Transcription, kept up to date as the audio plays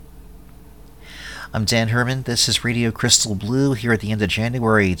I'm Dan Herman. This is Radio Crystal Blue here at the end of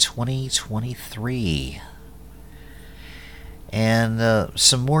January 2023. And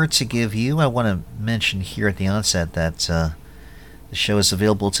some more to give you. I want to mention here at the onset that the show is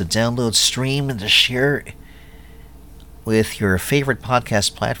available to download, stream, and to share with your favorite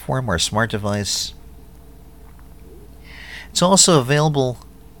podcast platform or smart device. It's also available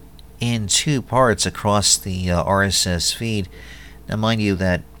in two parts across the RSS feed. Now, mind you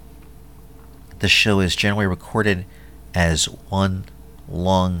that the show is generally recorded as one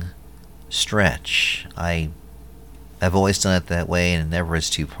long stretch. I've always done it that way, and never as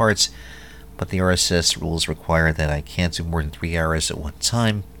two parts, but the RSS rules require that I can't do more than 3 hours at one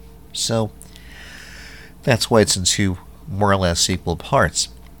time, so that's why it's in two more or less equal parts.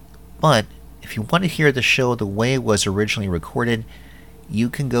 But if you want to hear the show the way it was originally recorded,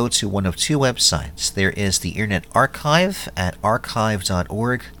 you can go to one of two websites. There is the Internet Archive at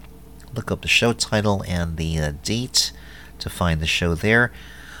archive.org. Look up the show title and the date to find the show there.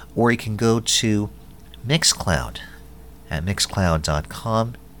 Or you can go to Mixcloud at mixcloud.com.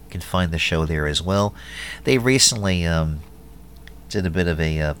 You can find the show there as well. They recently did a bit of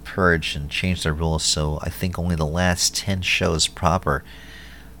a purge and changed their rules, so I think only the last 10 shows proper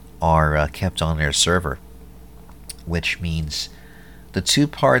are kept on their server, which means the two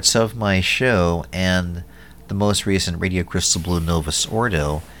parts of my show and the most recent Radio Crystal Blue Novus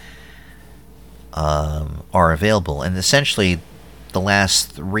Ordo are available, and essentially the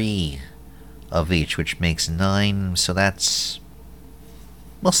last 3 of each, which makes 9, so that's,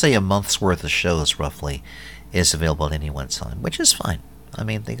 we'll say, a month's worth of shows roughly is available at any one time, which is fine. I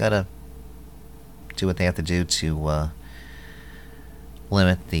mean, they gotta do what they have to do to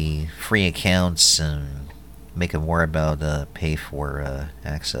limit the free accounts and make it more about pay for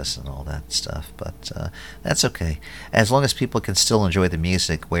access and all that stuff, but that's okay. As long as people can still enjoy the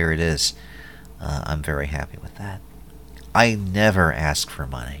music where it is, I'm very happy with that. I never ask for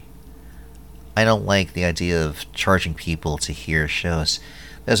money. I don't like the idea of charging people to hear shows.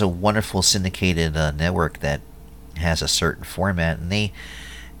 There's a wonderful syndicated network that has a certain format, and they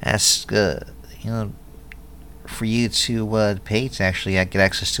ask, for you to pay to actually get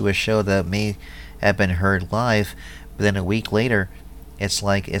access to a show that may have been heard live, but then a week later, it's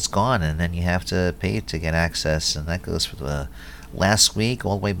like it's gone, and then you have to pay to get access, and that goes for the last week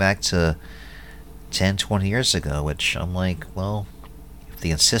all the way back to 10, 20 years ago, which I'm like, well, if they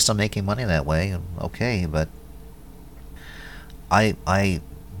insist on making money that way, okay, but I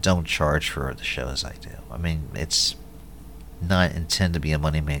don't charge for the shows I do. I mean, it's not intended to be a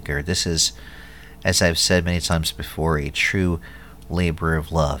moneymaker. This is, as I've said many times before, a true labor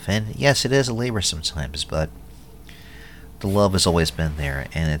of love. And yes, it is a labor sometimes, but the love has always been there,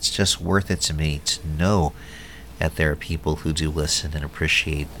 and it's just worth it to me to know that there are people who do listen and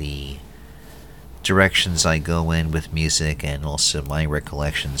appreciate the directions I go in with music, and also my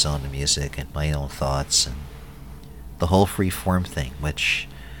recollections on the music and my own thoughts and the whole free-form thing, which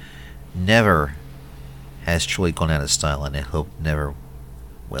never has truly gone out of style, and I hope never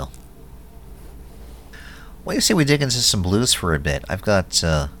will. What do you say we dig into some blues for a bit? I've got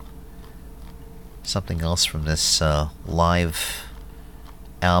something else from this live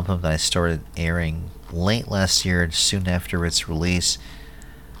album that I started airing late last year, soon after its release.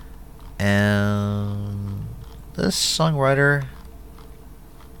 And this songwriter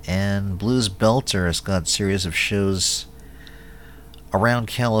and blues belter has got a series of shows around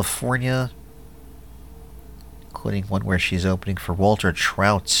California, including one where she's opening for Walter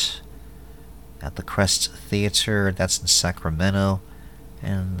Trout at the Crest Theater, that's in Sacramento,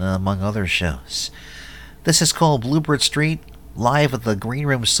 and among other shows. This is called Bluebird Street, live at the Green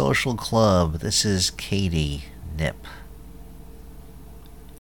Room Social Club. This is Katie Knipp.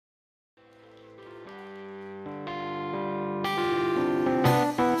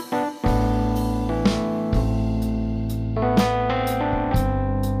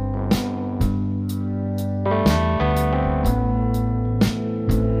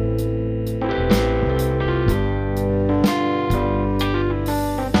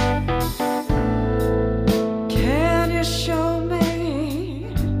 Can you show me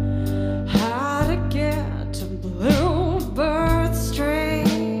how to get to blue?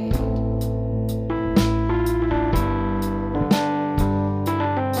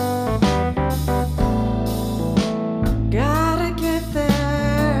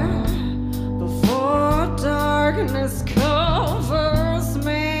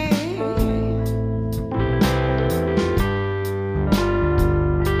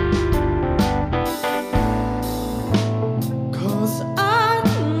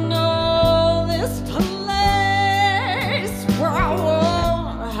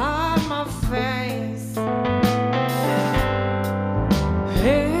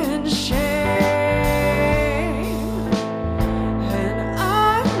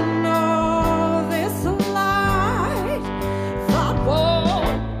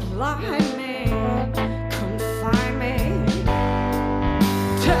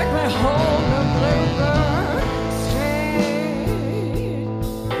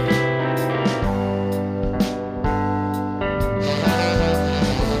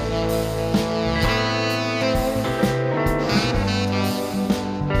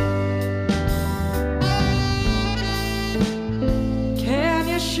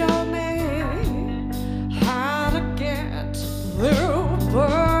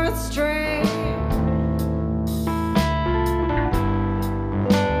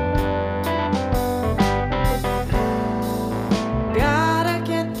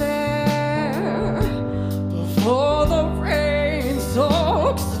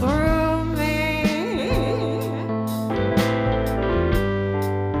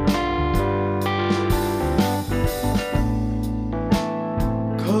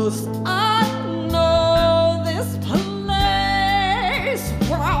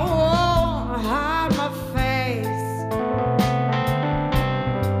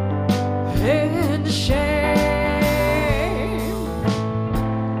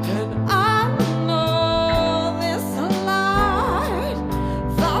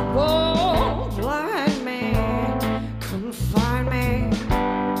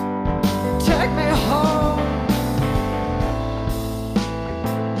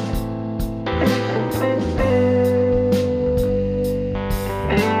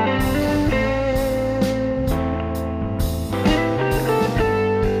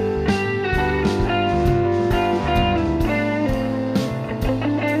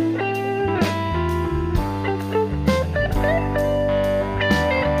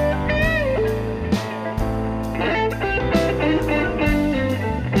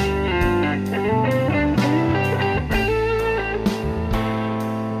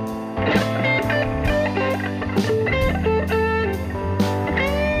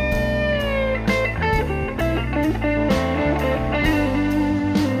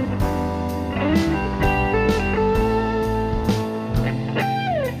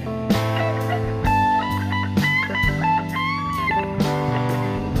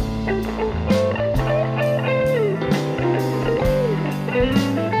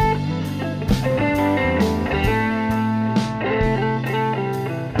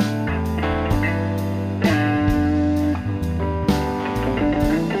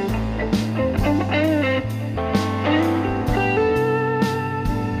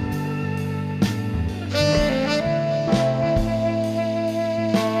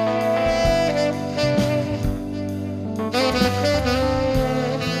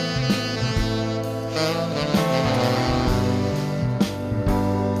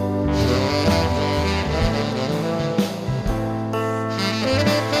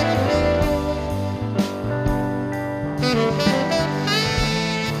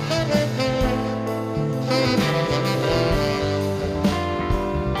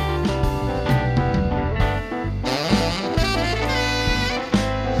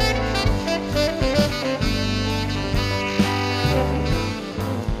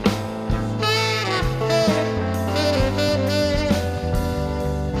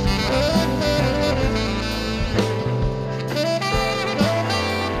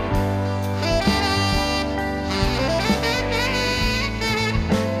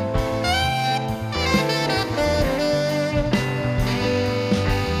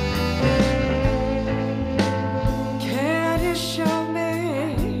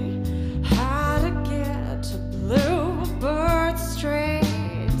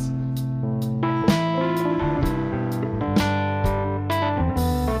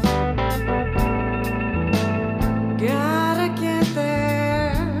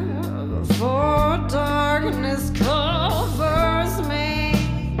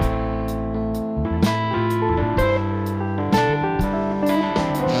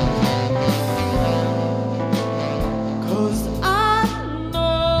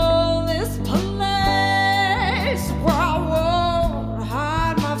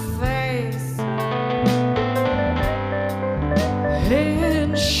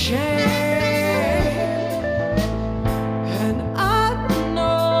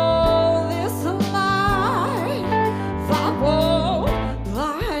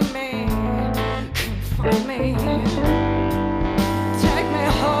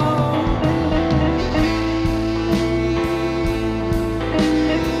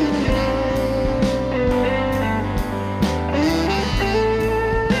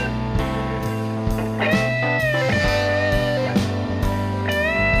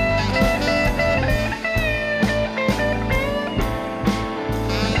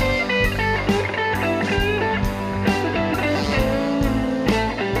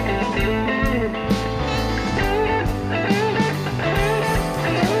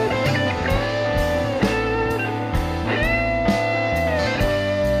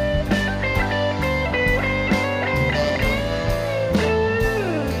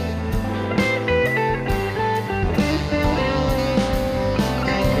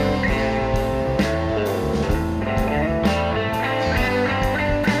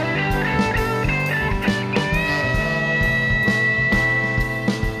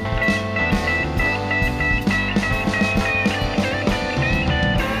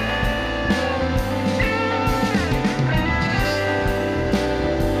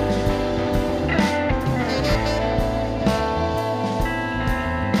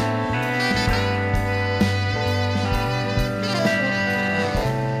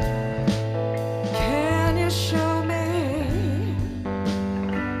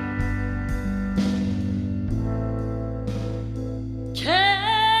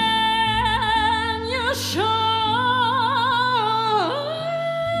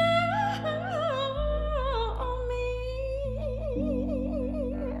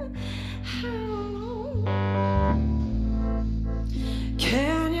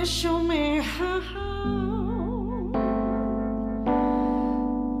 you show me how.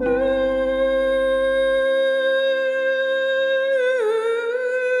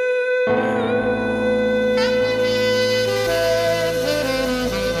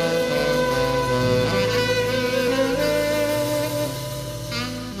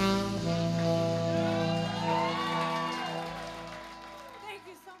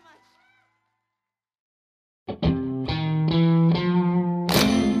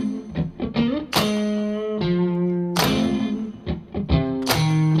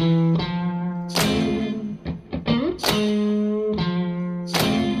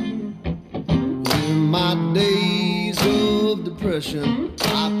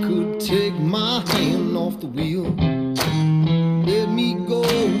 I could take my hand off the wheel. Let me go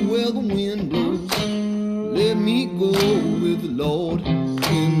where the wind blows. Let me go with the Lord.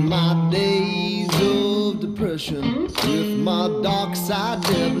 In my days of depression, with my dark side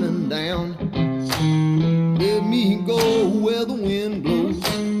doubling down, let me go where the wind blows.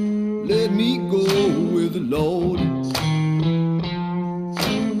 Let me go with the Lord.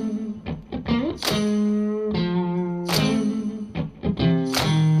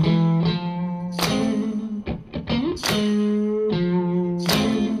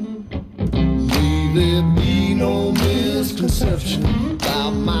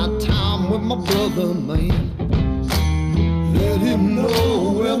 About my time with my brother, man. Let him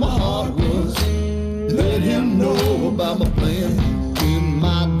know where my heart was. Let him know about my plan. In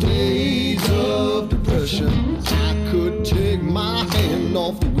my days of depression, I could take my hand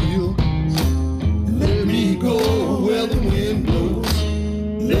off the wheel. Let me go where the wind blows.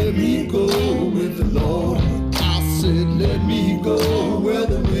 Let me go with the Lord. I said, let me go where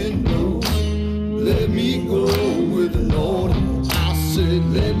the wind blows. Let me go with the Lord. I said,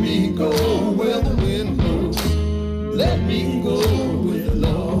 let me go where the wind blows. Let me go with the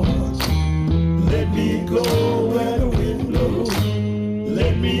Lord. Let me go where the wind blows.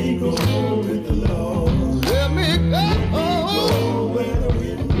 Let me go with the Lord. Let me go where the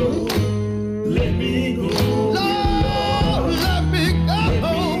wind blows. Let me go. Lord, let me go.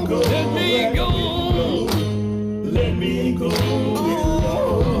 Let me go. Let me go.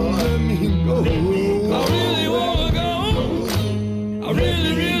 Let me go. Let me go. I really wanna go. I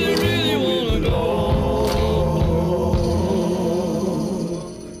really, really, really wanna go.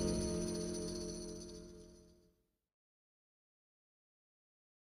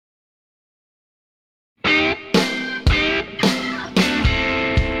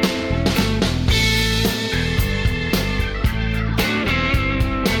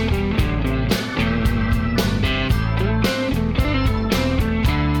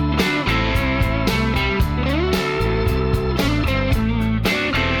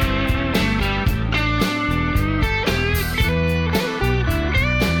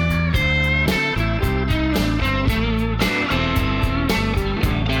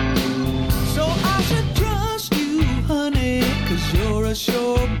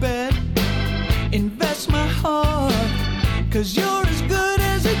 Cause you're as good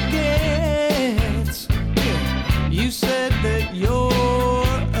as it gets. You said that you're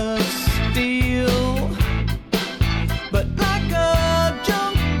a steal, but like a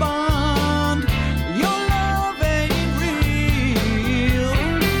junk bond, your love ain't real.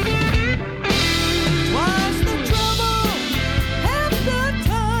 Twice the trouble, half the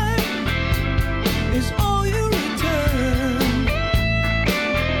time is all you return.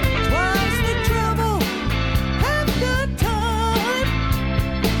 Twice the trouble, half the time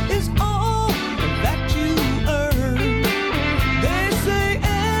is all that you earn. They say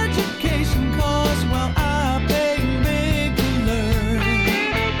education costs, well, I pay big to learn.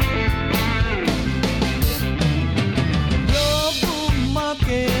 Your bull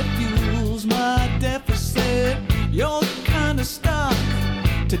market fuels my deficit. You're the kind of stock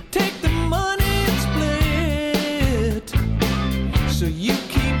to take the money and split. So you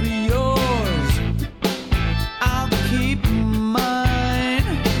keep yours, I'll keep mine.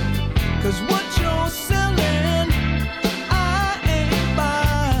 Cause what you're selling, I ain't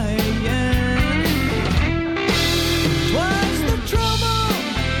buying. Twice the trouble,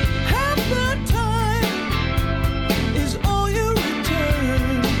 half the time is all you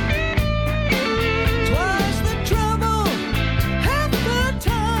return. Twice the trouble, half the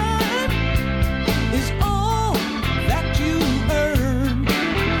time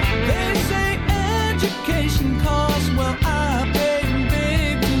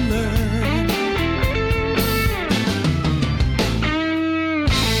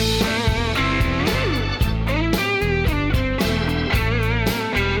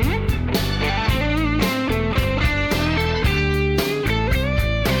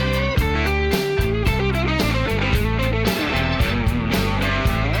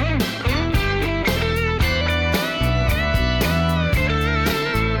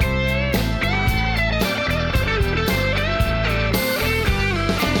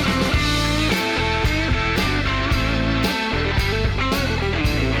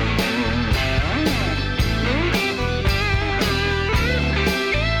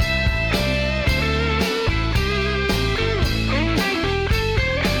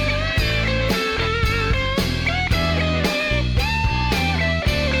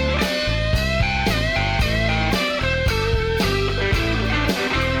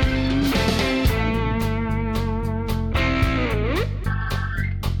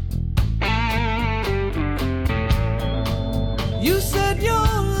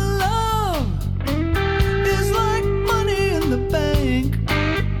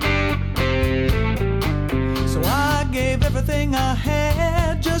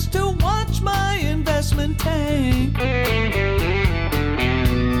tank.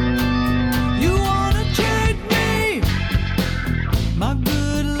 You wanna trade me my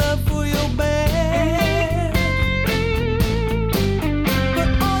good love for your bad, but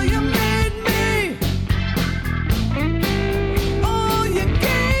all you made me, all you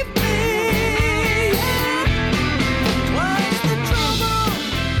gave me, yeah. Twice the trouble,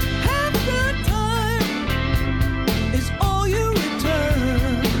 half the time is all you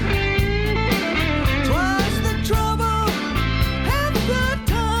return. Twice the trouble, half the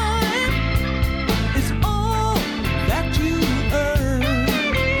time is all that you earn.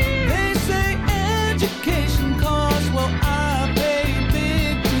 They say education costs, well I paid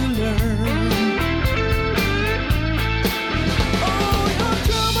big to learn. Oh, your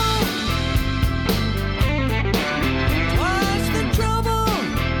trouble, twice the trouble.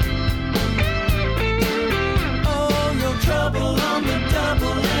 Oh, your trouble on the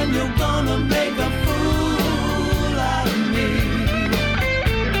double, and you're gonna make a fool out of me.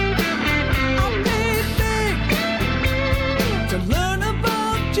 I paid big to learn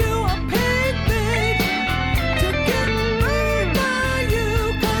about you. I paid big to get burned by you.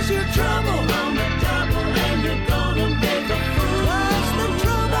 'Cause you're trouble on the double, and you're gonna make a fool. Twice the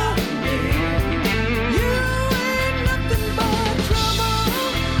trouble. You ain't nothing but trouble.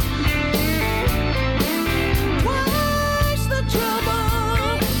 Twice the trouble.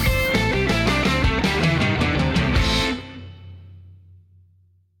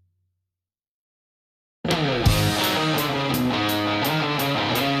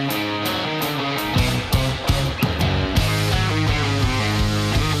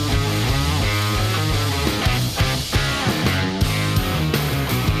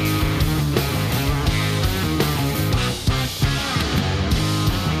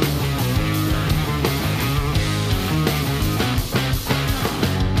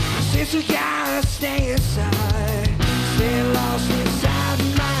 Since we gotta stay inside, stay lost inside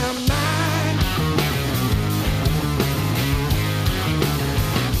my mind.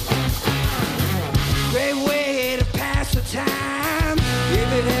 Great way to pass the time, if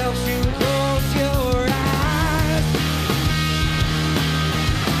it helps you close your eyes.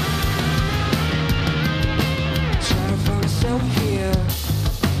 Try to find myself here,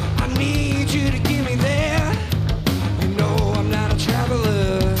 I need you to get me there. You know I'm not a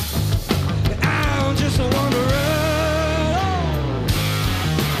traveler, I'm just a wanderer.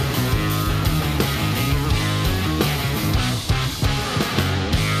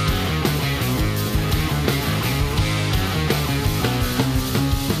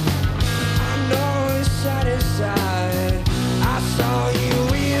 I know inside, I saw you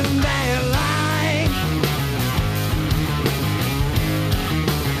in that light.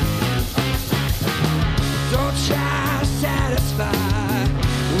 Don't try to satisfy,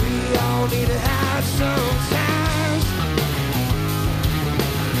 we all need to hide sometimes.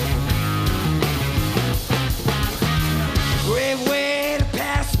 Great way to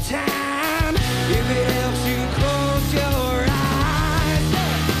pass the time, if it helps you close your eyes.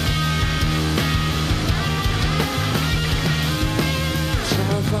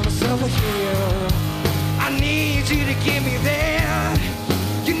 Trying to find myself here, I need you to get me there.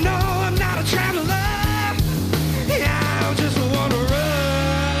 You know I'm not a traveler, yeah, I'm just a wanderer.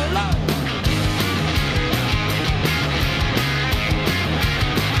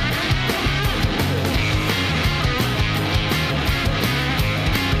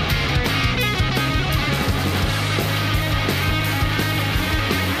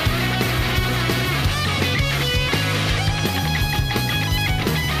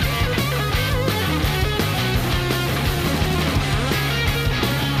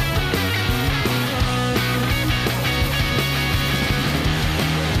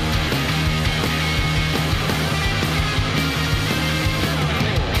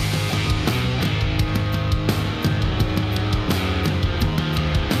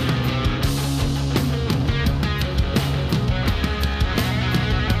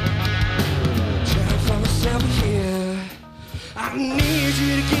 I need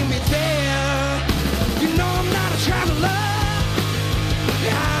you to get me there. You know I'm not a traveler,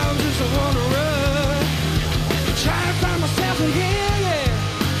 yeah, I'm just a wanderer. Trying to find myself in here,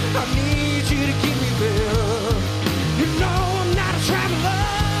 yeah. I need you to get me there. You know I'm not a traveler,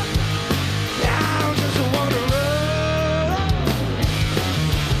 yeah, I'm just a wanderer.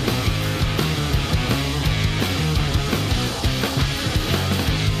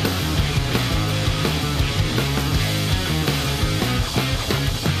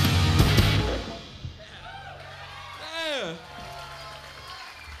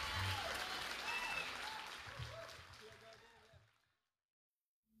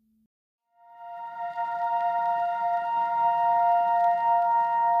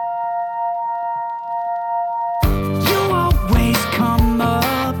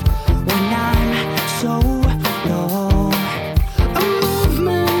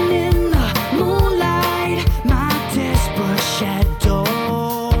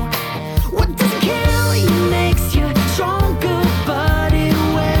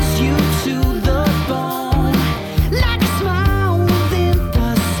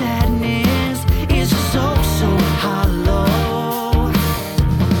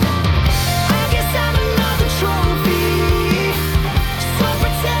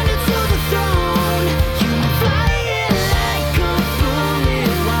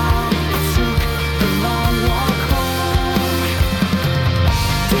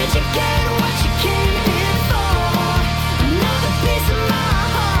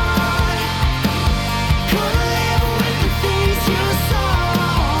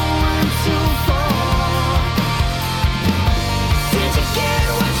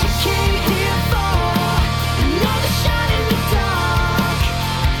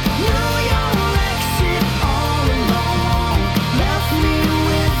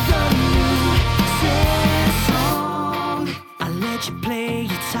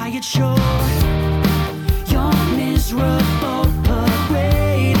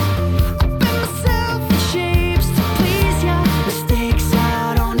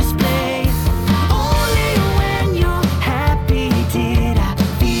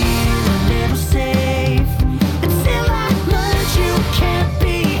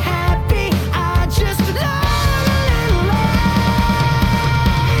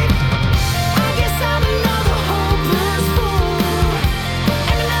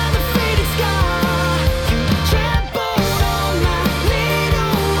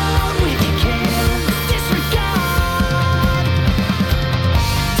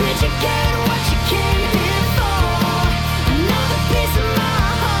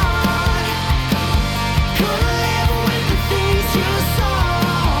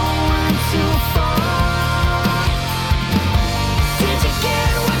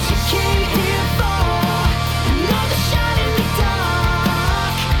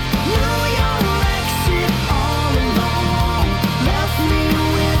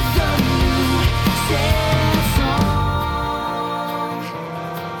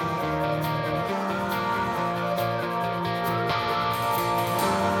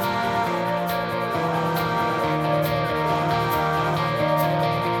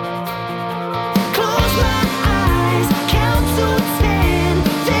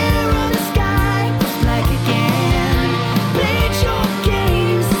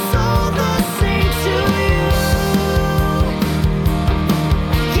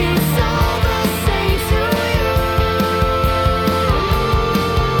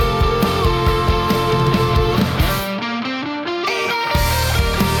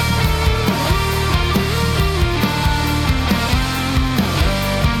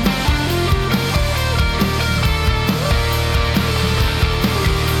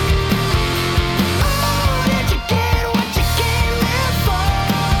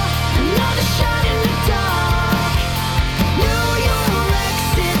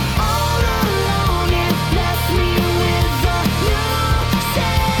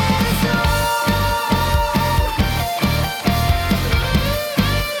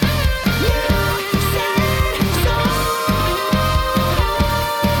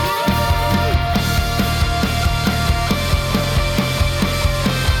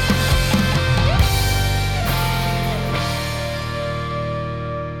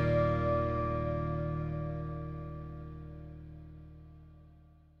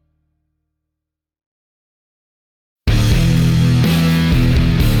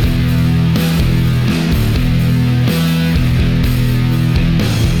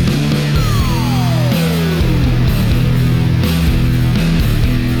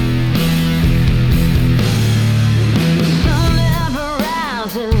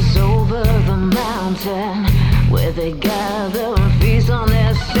 mountain where they gather and feast on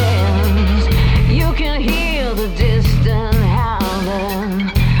their sins. You can hear the distant howling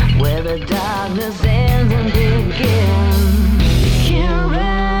where the darkness ends and begins. You can't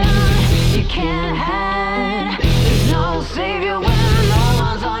run, you can't hide. There's no savior when no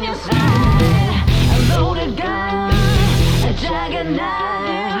one's on your side. A loaded gun, a jagged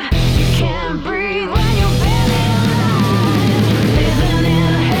knife. You can't breathe when you're barely alive. Living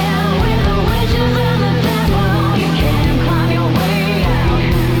in hell with the witches and the devil. You can't climb your way out.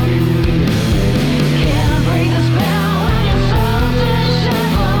 Can't break the spell when your soul's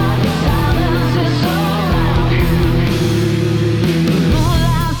disheveled. The silence is so loud. The moon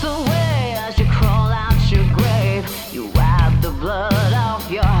lights the way as you crawl out your grave. You wipe the blood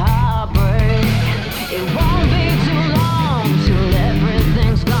off your heartbreak. It won't be too long till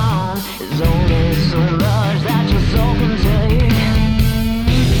everything's gone. There's only so much that your soul can take.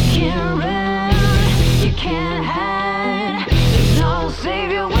 You can't run, you can't hide. There's no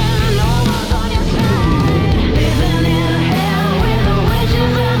savior when no one's on your side. Living in hell with the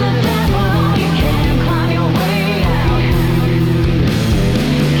witches and the devil. You can't climb your way out.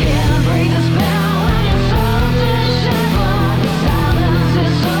 Can't break the spell when your soul's disheveled. The silence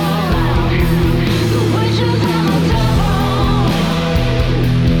is so loud. The witches and the devil.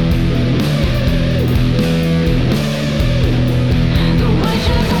 The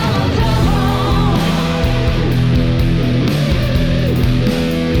witches and the devil.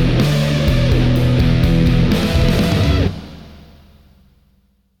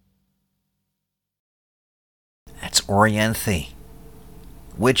 That's Orianthe,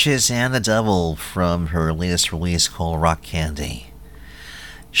 Witches and the Devil, from her latest release called Rock Candy.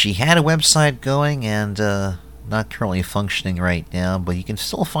 She had a website going and not currently functioning right now, but you can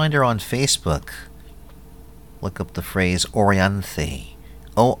still find her on Facebook. Look up the phrase Orianthe,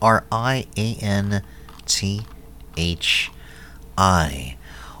 Orianthi.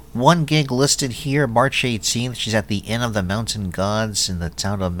 One gig listed here, March 18th. She's at the Inn of the Mountain Gods in the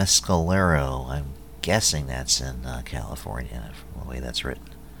town of Mescalero. I'm guessing that's in California, from the way that's written.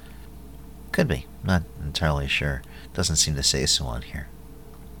 Could be. Not entirely sure. Doesn't seem to say so on here.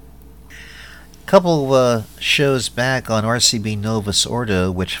 Couple shows back on RCB Novus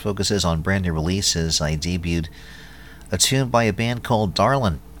Ordo, which focuses on brand new releases, I debuted a tune by a band called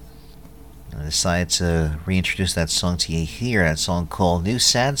Darlin. I decided to reintroduce that song to you here. That song called New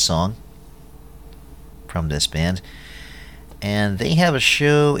Sad Song from this band. And they have a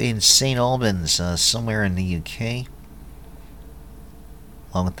show in St. Albans, somewhere in the UK,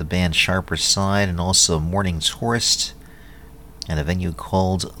 along with the band Sharper Side and also Morning Tourist, at a venue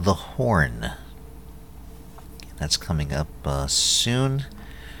called The Horn. That's coming up soon.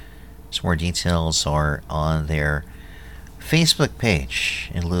 Some more details are on their Facebook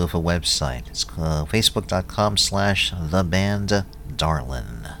page in lieu of a website. It's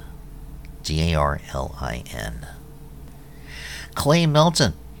facebook.com/thebanddarlin. DARLIN. Clay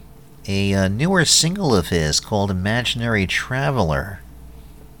Melton, a newer single of his called Imaginary Traveler.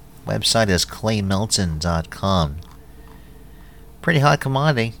 Website is claymelton.com. Pretty hot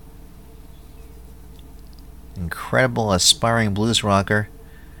commodity. Incredible aspiring blues rocker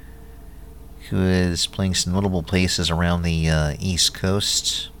who is playing some notable places around the East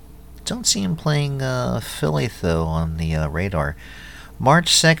Coast. Don't see him playing Philly, though, on the radar. March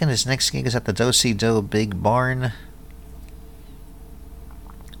 2nd, his next gig is at the Do-Si-Do Big Barn,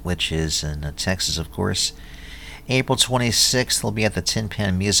 which is in Texas, of course. April 26th, he'll be at the Tin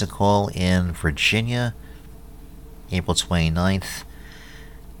Pan Music Hall in Virginia. April 29th,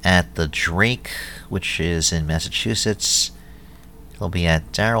 at the Drake, which is in Massachusetts. He'll be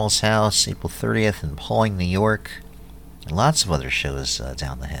at Daryl's House, April 30th, in Pauling, New York. And lots of other shows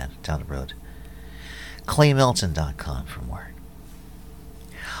down the road. ClayMelton.com for more.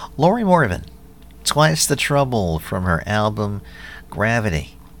 Lori Morvan, Twice the Trouble, from her album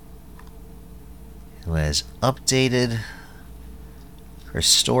Gravity, who has updated her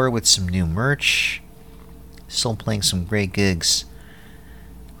store with some new merch. Still playing some great gigs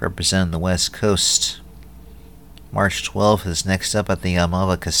representing the West Coast. March 12th is next up at the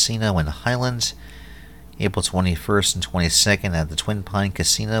Amava Casino in Highland. April 21st and 22nd at the Twin Pine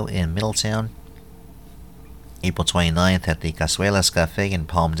Casino in Middletown. April 29th at the Casuelas Cafe in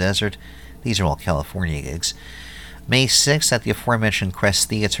Palm Desert. These are all California gigs. May 6th at the aforementioned Crest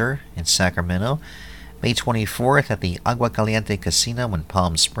Theater in Sacramento. May 24th at the Agua Caliente Casino in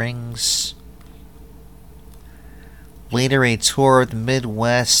Palm Springs. Later, a tour of the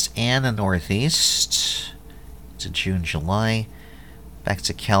Midwest and the Northeast to June, July. Back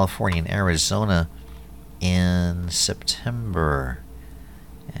to California and Arizona in September.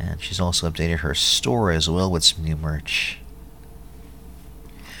 And She's also updated her store as well with some new merch.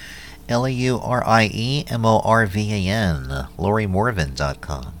 Lauriemorvan,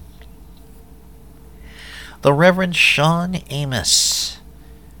 LaurieMorvan.com. The Reverend Sean Amos,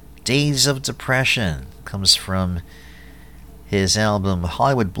 Days of Depression, comes from his album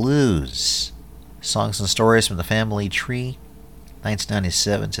Hollywood Blues, Songs and Stories from the Family Tree,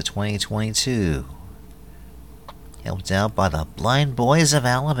 1997 to 2022. Helped out by the Blind Boys of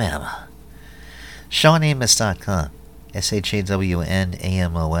Alabama. SeanAmos.com.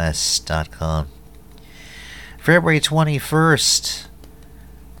 ShawnAmos.com. February 21st,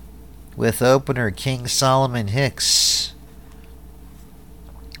 with opener King Solomon Hicks,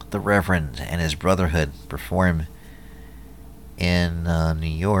 the Reverend and his Brotherhood perform in New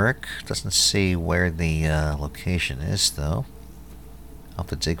York. Doesn't say where the location is, though. I'll have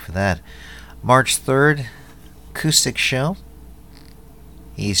to dig for that. March 3rd, acoustic show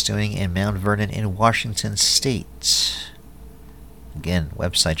he's doing in Mount Vernon in Washington State. Again,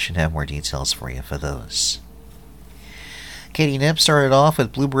 website should have more details for you for those. Katie Knipp started off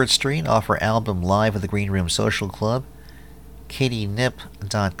with Bluebird Street off her album Live at the Green Room Social Club.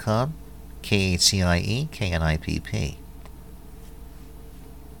 KatieKnipp.com.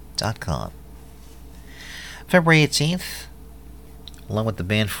 KatieKnipp.com. February 18th, along with the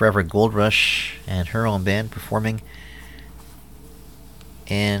band Forever Gold Rush and her own band performing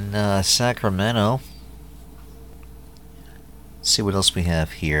in Sacramento. Let's see what else we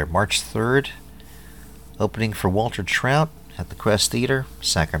have here. March 3rd, opening for Walter Trout at the Quest Theater,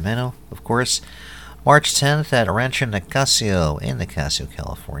 Sacramento, of course. March 10th at Rancho Nicasio in Nicasio,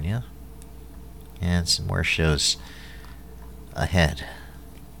 California. And some more shows ahead.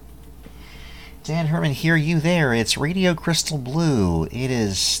 Dan Herman here, you there. It's Radio Crystal Blue. It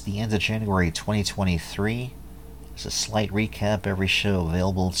is the end of January 2023. It's a slight recap. Every show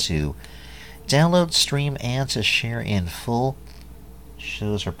available to download, stream, and to share in full.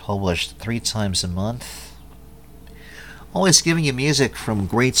 Shows are published 3 times a month. Always giving you music from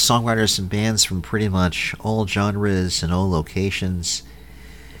great songwriters and bands from pretty much all genres and all locations.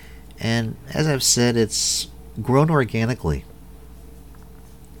 And as I've said, it's grown organically,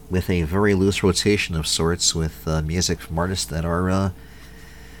 with a very loose rotation of sorts, with music from artists that are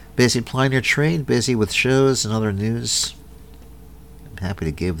busy plying their trade, busy with shows and other news. I'm happy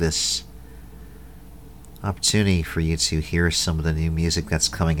to give this opportunity for you to hear some of the new music that's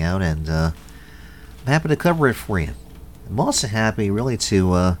coming out, and I'm happy to cover it for you. I'm also happy really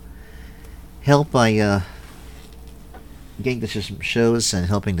to help by getting to some shows and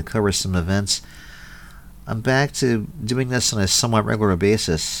helping to cover some events. I'm back to doing this on a somewhat regular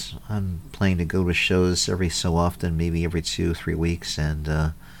basis. I'm planning to go to shows every so often, maybe every 2-3 weeks, and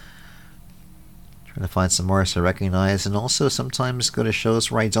trying to find some artists I recognize, and also sometimes go to shows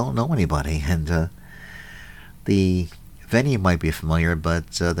where I don't know anybody, and the venue might be familiar,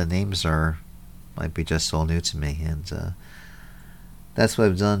 but the names might be just all new to me, and that's what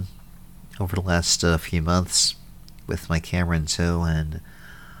I've done over the last few months with my camera in tow, and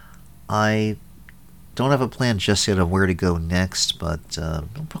I don't have a plan just yet of where to go next, but there'll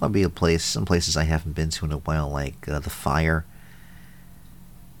probably be some places I haven't been to in a while, like the Fire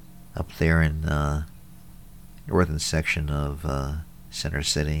up there in northern section of Center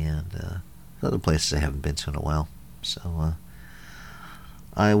City, and other places I haven't been to in a while. So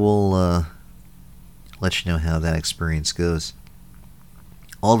I will let you know how that experience goes.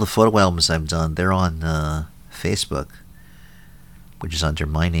 All the photo albums I've done, they're on Facebook, which is under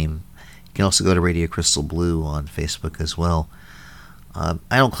my name. You can also go to Radio Crystal Blue on Facebook as well. I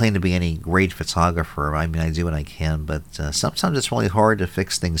don't claim to be any great photographer. I mean, I do what I can, but sometimes it's really hard to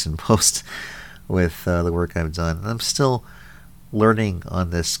fix things in post with the work I've done. And I'm still learning on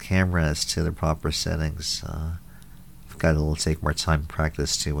this camera as to the proper settings. I've got to take more time and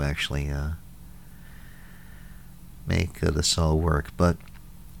practice to actually make this all work. But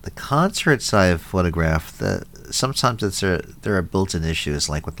the concerts I've photographed, sometimes there are built-in issues,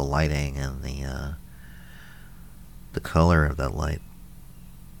 like with the lighting and the color of that light.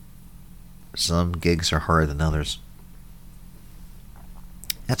 Some gigs are harder than others.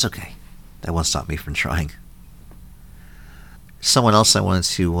 That's okay. That won't stop me from trying. Someone else I wanted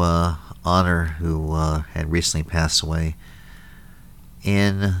to honor who had recently passed away.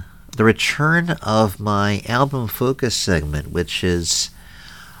 In the return of my album focus segment, which is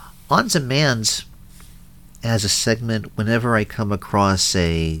on demand as a segment whenever I come across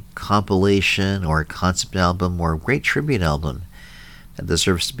a compilation or a concept album or a great tribute album that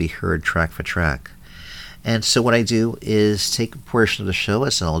deserves to be heard track for track. And so what I do is take a portion of the show,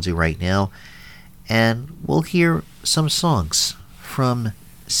 as I'll do right now, and we'll hear some songs from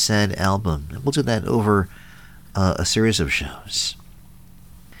said album. And we'll do that over a series of shows.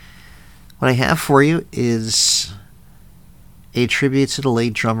 What I have for you is a tribute to the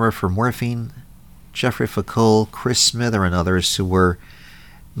late drummer for Morphine, Jeffrey Foucault, Chris Smither, and others who were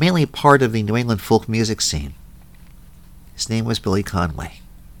mainly part of the New England folk music scene. His name was Billy Conway.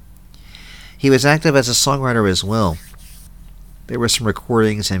 He was active as a songwriter as well. There were some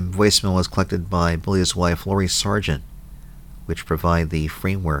recordings and voice memos collected by Billy's wife, Laurie Sargent, which provide the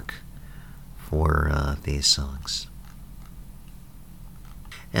framework for these songs.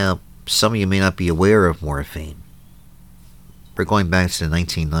 Now, some of you may not be aware of Morphine. We're going back to the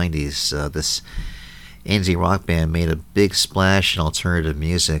 1990s. This indie rock band made a big splash in alternative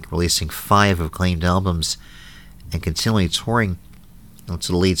music, releasing 5 acclaimed albums and continually touring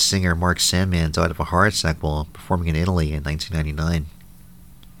until the lead singer Mark Sandman died of a heart attack while performing in Italy in 1999.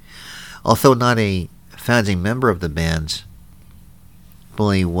 Although not a founding member of the band,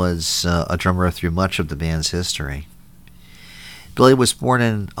 Billy was a drummer through much of the band's history. Billy was born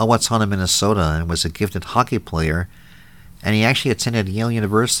in Owatonna, Minnesota, and was a gifted hockey player, and he actually attended Yale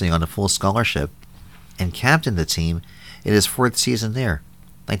University on a full scholarship and captained the team in his 4th season there,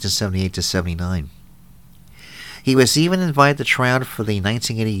 1978 to 79. He was even invited to try out for the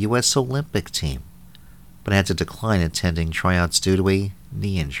 1980 U.S. Olympic team, but had to decline attending tryouts due to a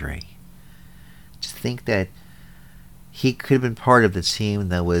knee injury. To think that he could have been part of the team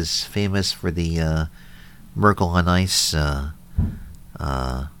that was famous for the Merkel on Ice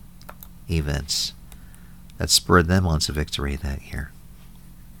events that spurred them on to victory that year.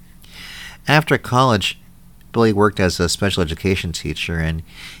 After college, Billy worked as a special education teacher, and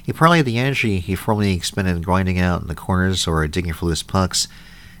he parlayed the energy he formerly expended grinding out in the corners or digging for loose pucks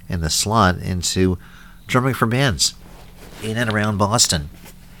in the slot into drumming for bands in and around Boston,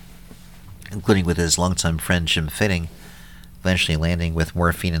 including with his longtime friend Jim Fitting, eventually landing with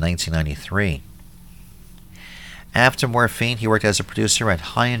Morphine in 1993. After Morphine, he worked as a producer at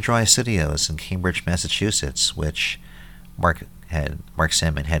High and Dry Studios in Cambridge, Massachusetts, which Mark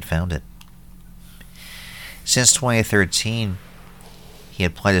Sandman had founded. Since 2013, he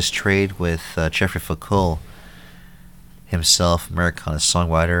had plied his trade with Jeffrey Foucault, himself Americana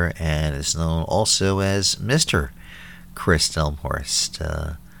songwriter, and is known also as Mr. Chris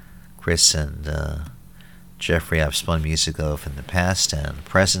Delmhorst. Chris and Jeffrey have spun music of in the past and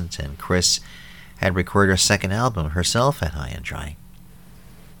present, and Chris had recorded her second album herself at High and Dry.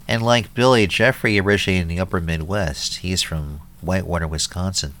 And like Billy, Jeffrey originated in the upper Midwest. He's from Whitewater,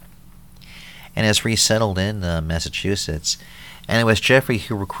 Wisconsin, and has resettled in Massachusetts. And it was Jeffrey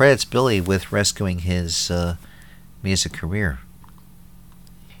who credits Billy with rescuing his music career.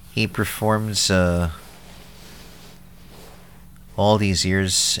 He performs all these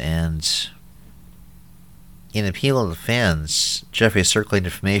years, and in appeal to the fans, Jeffrey circulated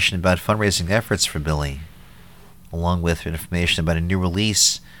information about fundraising efforts for Billy, along with information about a new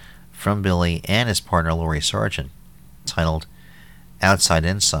release from Billy and his partner Laurie Sargent, titled Outside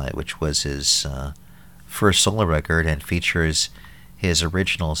Inside, which was his first solo record and features his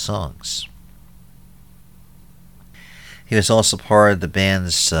original songs. He was also part of the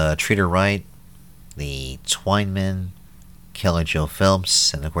bands Treat Her Right, the Twinemen, Kelly Joe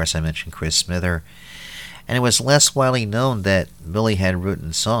Phelps, and of course I mentioned Chris Smither. And it was less widely known that Billy had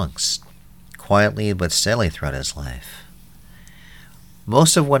written songs, quietly but steadily throughout his life.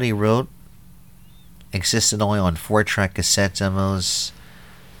 Most of what he wrote existed only on 4-track cassette demos,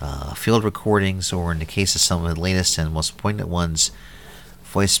 field recordings, or in the case of some of the latest and most poignant ones,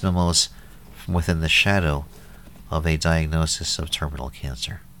 voice memos from within the shadow of a diagnosis of terminal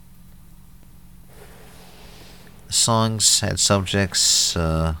cancer. The songs had subjects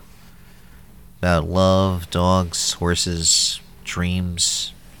about love, dogs, horses,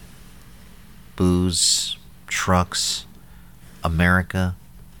 dreams, booze, trucks, America,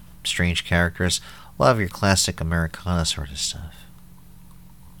 strange characters, a lot of your classic Americana sort of stuff.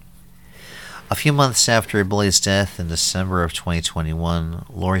 A few months after Billy's death in December of 2021,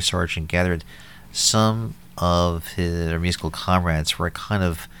 Laurie Sargent gathered some of her musical comrades for a kind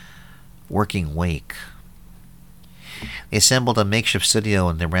of working wake. They assembled a makeshift studio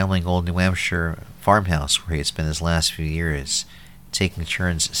in the rambling old New Hampshire farmhouse where he had spent his last few years, taking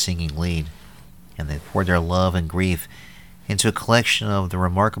turns singing lead, and they poured their love and grief into a collection of the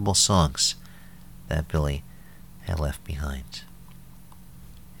remarkable songs that Billy had left behind.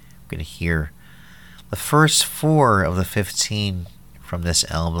 We're going to hear the first 4 of the 15 from this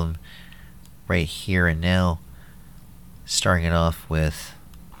album right here and now, starting it off with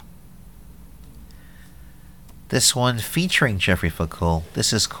this one featuring Jeffrey Foucault.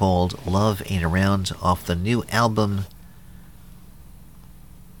 This is called Love Ain't Around, off the new album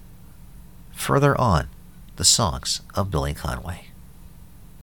further on the songs of Billy Conway.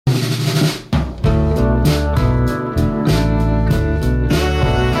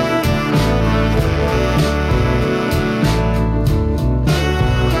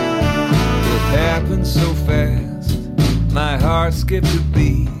 Happened so fast, my heart skipped a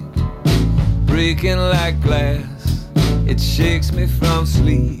beat, breaking like glass. It shakes me from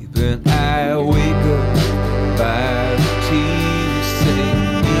sleep, and I wake up by the TV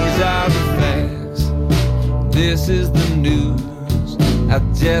saying these are the facts. This is the news. I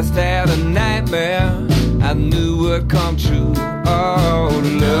just had a nightmare. I knew would come true. Oh,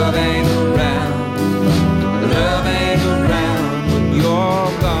 love ain't around. Love ain't around when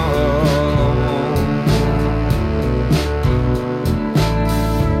you're gone.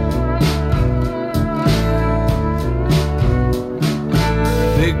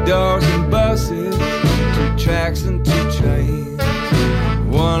 Big doors and buses, 2 tracks and 2 trains.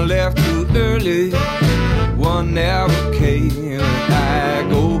 One left too early, one never came. I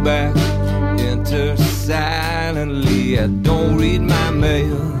go back, enter silently. I don't read my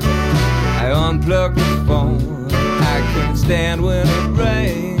mail. I unplug the phone. I can't stand when it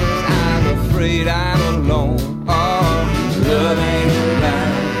rains. I'm afraid I'm alone. Oh, love ain't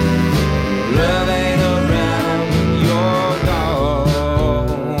around. Love ain't around when you're gone.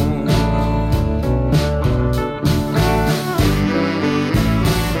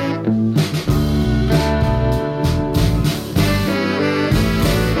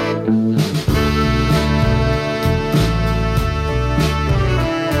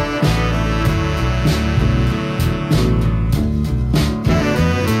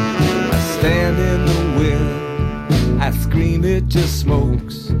 Scream, it just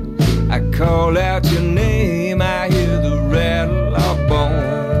smokes. I call out your name, I hear the rattle of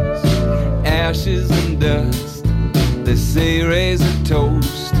bones. Ashes and dust, they say raise a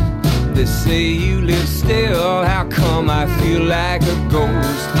toast. They say you live still, how come I feel like a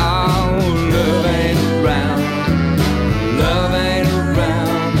ghost? Oh, love ain't around. Love ain't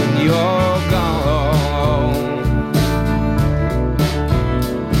around when you're gone.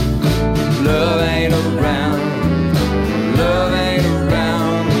 Love ain't around. Love ain't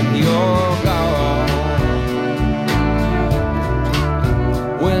around when you're gone.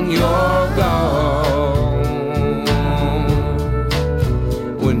 When you're gone.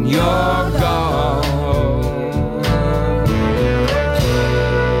 When you're gone.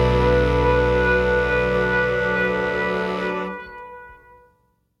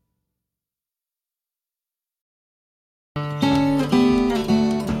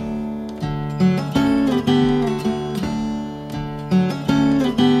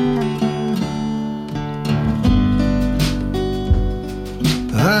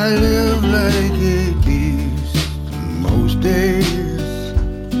 I live like a beast most days.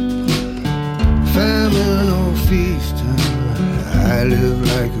 Famine or feasting, I live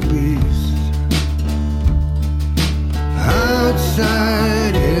like a beast.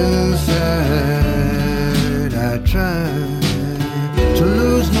 Outside, inside, I try to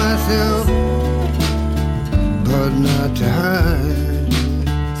lose myself, but not to hide.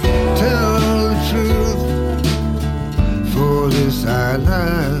 Tell the truth, for this I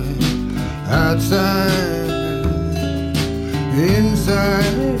lie. Outside,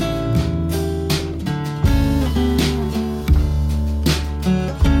 inside,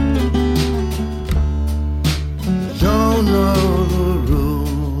 don't know the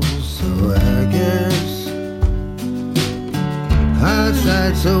rules, so I guess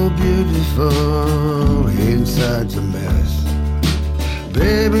outside so beautiful, inside's a mess.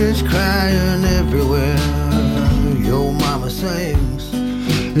 Baby's crying everywhere, your mama sings,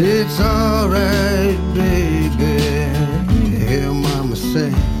 it's alright, baby, hear mama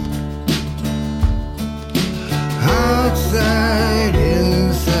sing. Outside,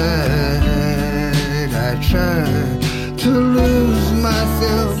 inside, I try to lose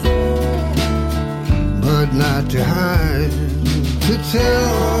myself, but not to hide, to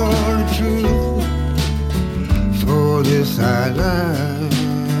tell the truth, for this I lie.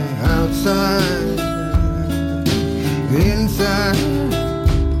 Outside, inside,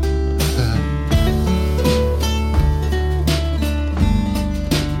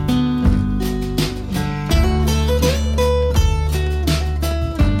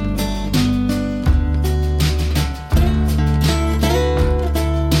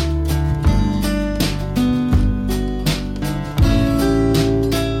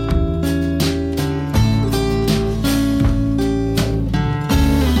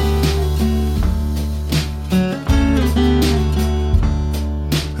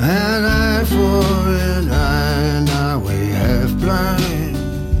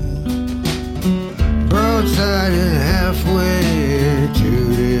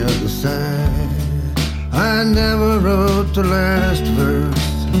 wrote the last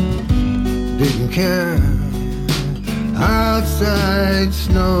verse, didn't care. Outside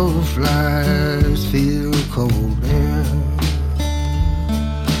snow flies feel cold air.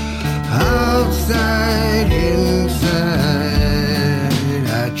 Outside, inside,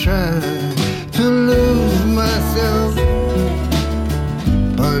 I try to lose myself,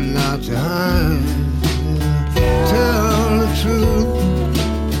 but not to hide. Tell the truth,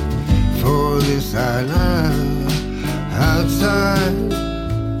 for this I lie. Outside,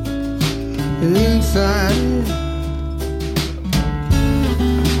 inside.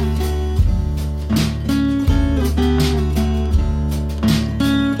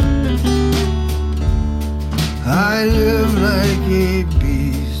 I live like a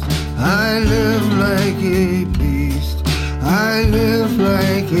beast, I live like a beast, I live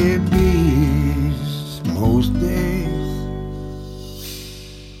like a beast most days.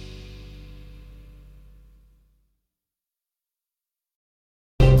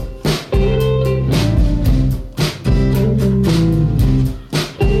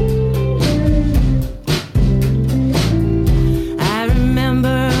 I remember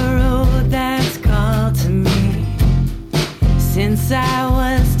a road that's called to me since I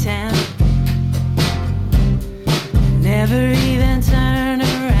was 10. Never even turned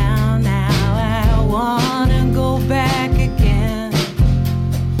around. Now I wanna go back again.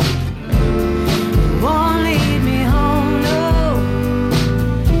 It won't lead me home, no,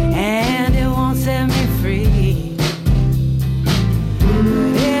 and it won't set me free. But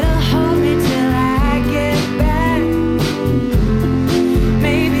it'll hold me till I get back.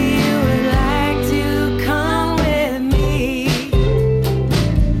 Maybe you would like to come with me.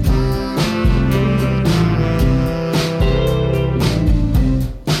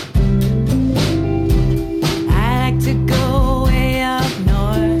 I like to go way up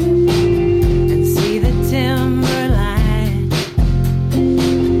north and see the timberline.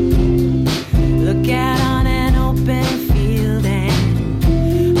 Look out on an open field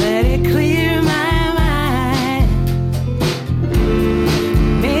and let it clear my mind.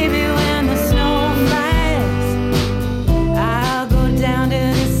 Maybe when the snow flies, I'll go down to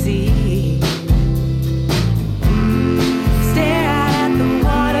the sea. Stare out at the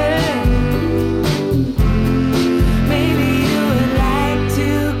water. Maybe you would like to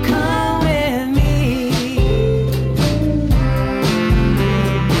come with me.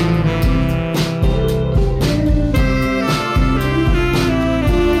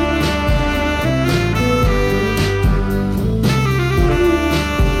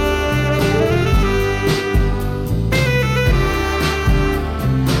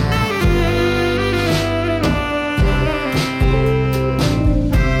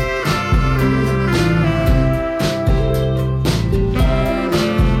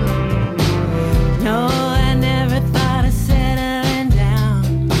 No, I never thought of settling down.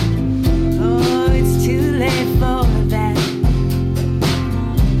 Oh, it's too late for that.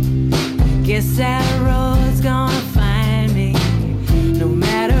 Guess that road's gonna find me, no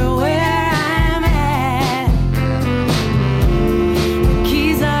matter where I'm at. The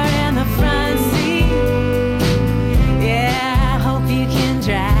keys are in the front seat. Yeah, I hope you can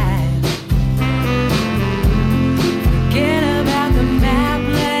drive. Forget about the map,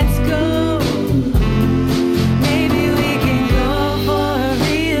 let's go. Maybe we can go for a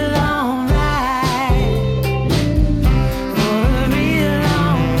real long ride. For a real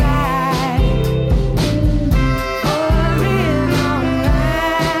long ride. For a real long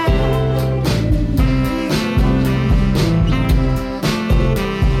ride.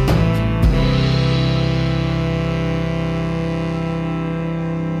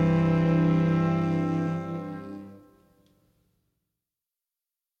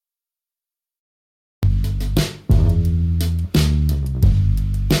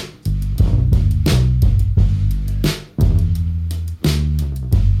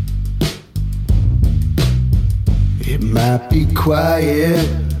 It might be quiet,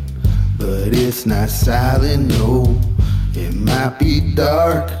 but it's not silent, no. It might be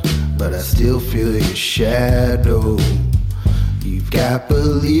dark, but I still feel your shadow. You've got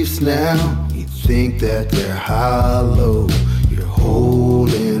beliefs now, you think that they're hollow. You're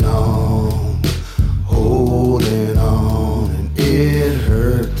holding on, and it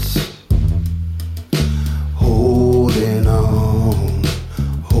hurts. Holding on,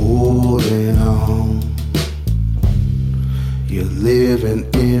 holding on. You're living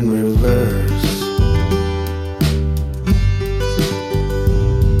in reverse.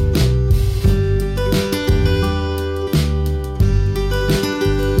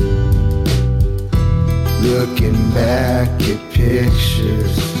 Looking back at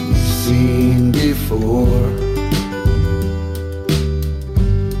pictures you've seen before.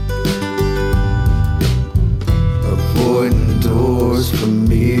 flowers for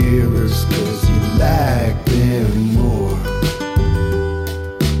mirrors, 'cause you like them more.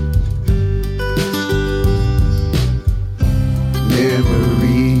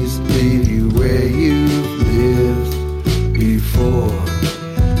 Memories leave you where you've lived before,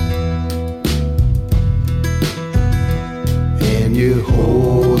 and you're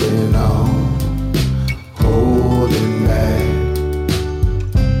holding on, holding back,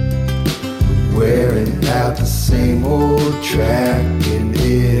 wearing out the same old track, and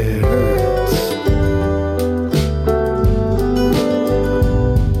it hurts.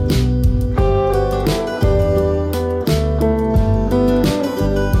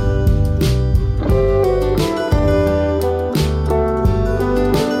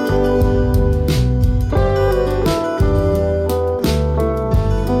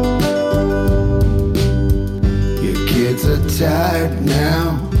 Your kids are tired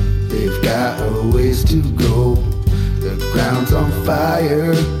now, they've got a ways to go. The ground's on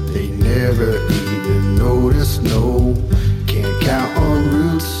fire, they never even notice, no. Can't count on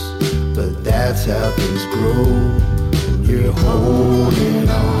roots, but that's how things grow. And you're holding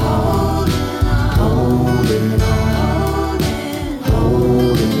on, holding on,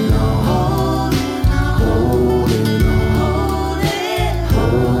 holding on, holding on, holding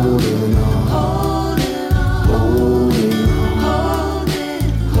on, holding on, holding on,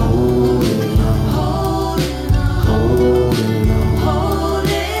 holding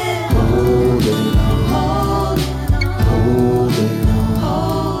on, holding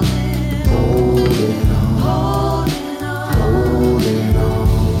on, holding on, holding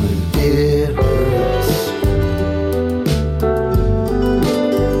on, and it hurts.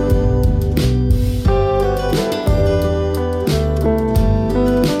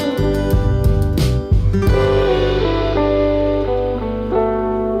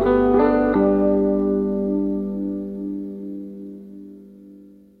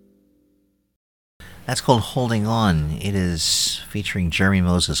 That's called Holding On. It is featuring Jeremy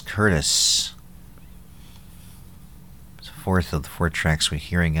Moses Curtis. It's the fourth of the 4 tracks we're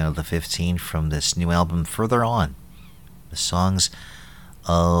hearing out of the 15 from this new album, Further On, the songs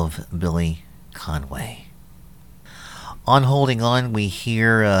of Billy Conway. On Holding On, we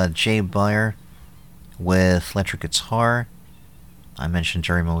hear Jay Beyer with electric guitar. I mentioned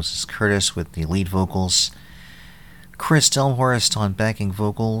Jerry Moses Curtis with the lead vocals. Chris Delmhorst on backing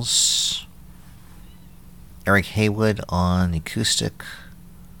vocals. Eric Haywood on acoustic.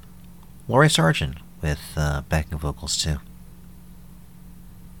 Laurie Sargent with backing vocals too.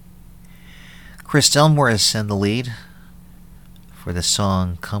 Chris Delmore is in the lead for the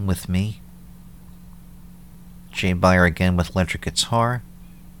song Come With Me. Jay Beyer again with electric guitar.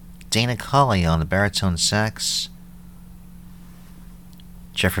 Dana Colley on the baritone sax.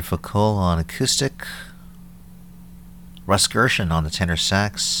 Jeffrey Foucault on acoustic. Russ Gershon on the tenor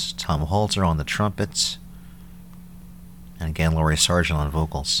sax. Tom Holter on the trumpet. And again, Laurie Sargent on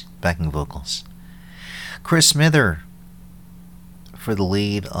vocals, backing vocals. Chris Smither for the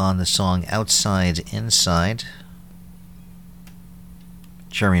lead on the song Outside Inside.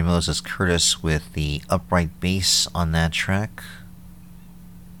 Jeremy Moses Curtis with the upright bass on that track.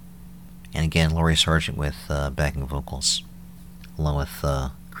 And again, Laurie Sargent with backing vocals, along with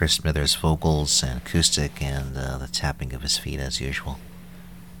Chris Smither's vocals and acoustic and the tapping of his feet as usual.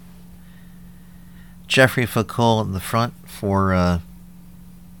 Jeffrey Foucault in the front for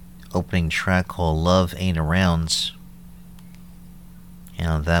opening track called Love Ain't Around. And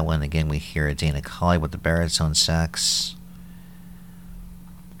on that one, again, we hear Dana Colley with the baritone sax.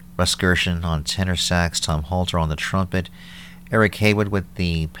 Russ Gershon on tenor sax. Tom Holter on the trumpet. Eric Haywood with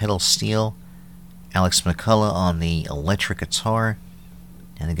the pedal steel. Alex McCullough on the electric guitar.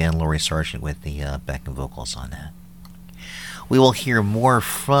 And again, Laurie Sargent with the backing vocals on that. We will hear more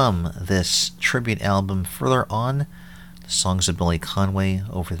from this tribute album Further On, the songs of Billy Conway,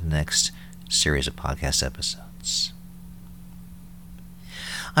 over the next series of podcast episodes.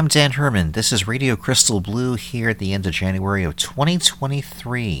 I'm Dan Herman. This is Radio Crystal Blue here at the end of January of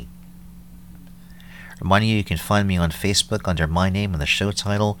 2023. Reminding you can find me on Facebook under my name and the show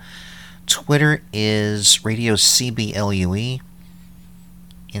title. Twitter is Radio CBLUE.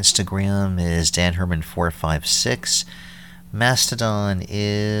 Instagram is Dan Herman 456. Mastodon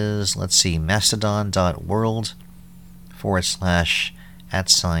is,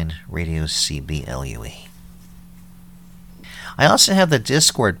 mastodon.world/@Radio CBLUE. I also have the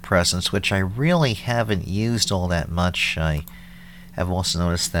Discord presence, which I really haven't used all that much. I have also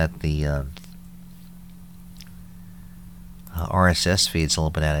noticed that the RSS feed's a little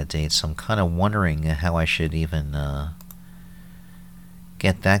bit out of date, so I'm kind of wondering how I should even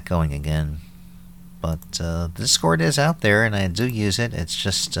get that going again. But the Discord is out there, and I do use it. It's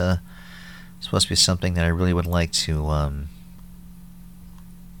just supposed to be something that I really would like to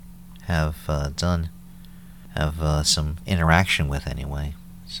have done, have some interaction with anyway.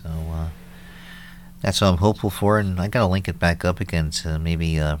 So that's what I'm hopeful for, and I gotta link it back up again to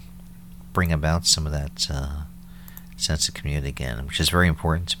maybe bring about some of that sense of community again, which is very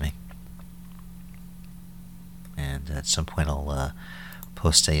important to me. And at some point I'll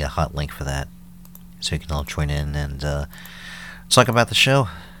post a hot link for that, so you can all join in and talk about the show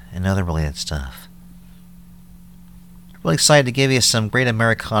and other related stuff. Really excited to give you some great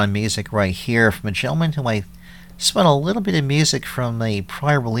Americana music right here from a gentleman who I spun a little bit of music from a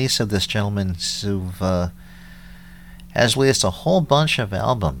prior release of this gentleman, who has released a whole bunch of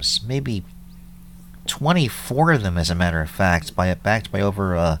albums, maybe 24 of them as a matter of fact, backed by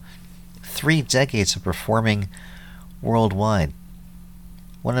over 3 decades of performing worldwide.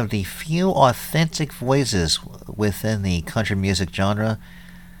 One of the few authentic voices within the country music genre,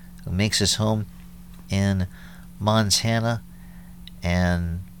 who makes his home in Montana,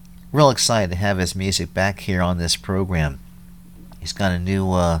 and real excited to have his music back here on this program. He's got a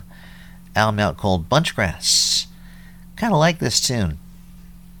new album out called Bunchgrass. Kind of like this tune,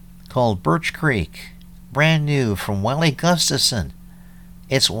 called Birch Creek, brand new from Wiley Gustafson.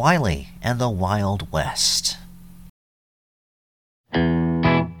 It's Wiley and the Wild West.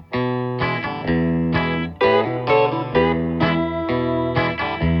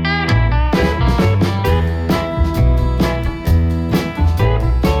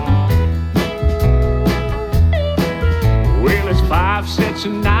 Well, it's 5 cents a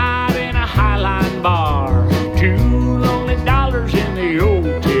night in a Highline bar, 2 lonely dollars in the old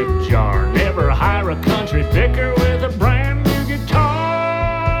tip jar. Never hire a country picker with a brand new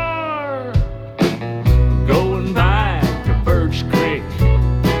guitar. Going back to Birch Creek.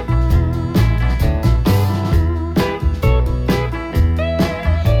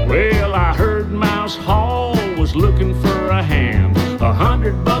 Well, I heard Mouse Hall was looking for a hand,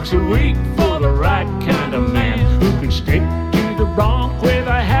 $100 a week for the right kind of man who can stick to the bronc with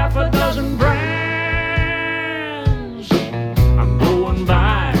a half a dozen brands. I'm going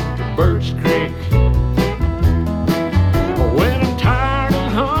back to Birch Creek. When I'm tired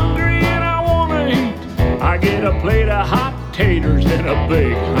and hungry and I wanna eat, I get a plate of hot taters and a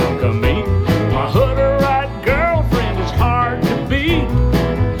big hunk of meat. My hood-a-right girlfriend is hard to beat.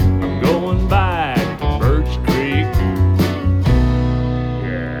 I'm going back to Birch Creek.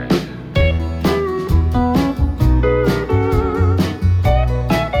 Yeah.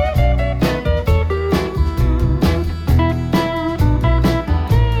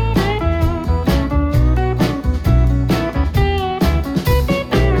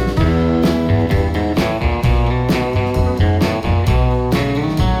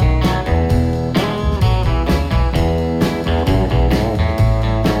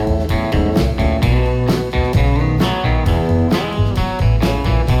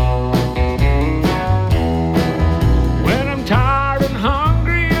 When I'm tired and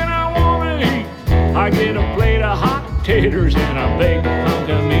hungry and I wanna eat, I get a plate of hot taters and a big hunk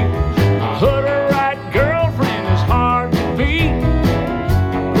of meat. A hood-a-right girlfriend is hard to beat.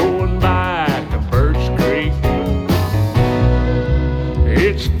 I'm going back to Birch Creek.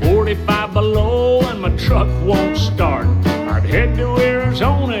 It's 45 below and my truck won't start. I'd head to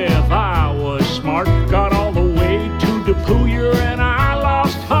Arizona if I was smart. Got all the way to DePuyer and I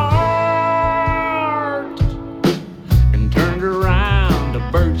lost heart and turned around to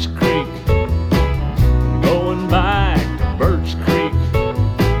Birch Creek. Going back to Birch Creek.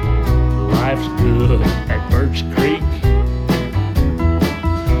 Life's good at Birch Creek.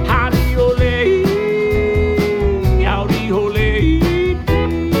 Howdy ole, howdy ole.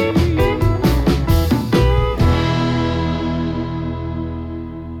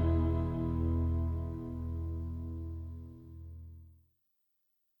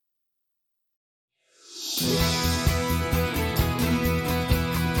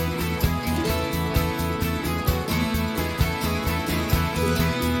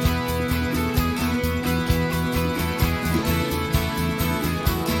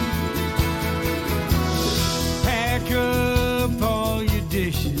 Pack up all your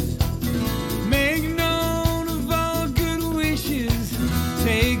dishes. Make known of all good wishes.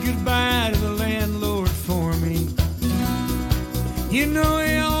 Say goodbye to the landlord for me. You know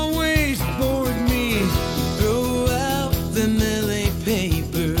he always bored me. Throw out the LA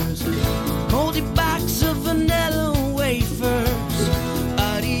papers. Moldy box of vanilla wafers.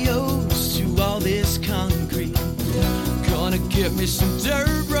 Adios to all this concrete. Gonna get me some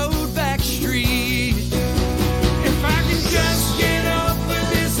dirt road back street. If I can just get up with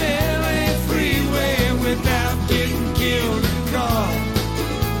this LA freeway,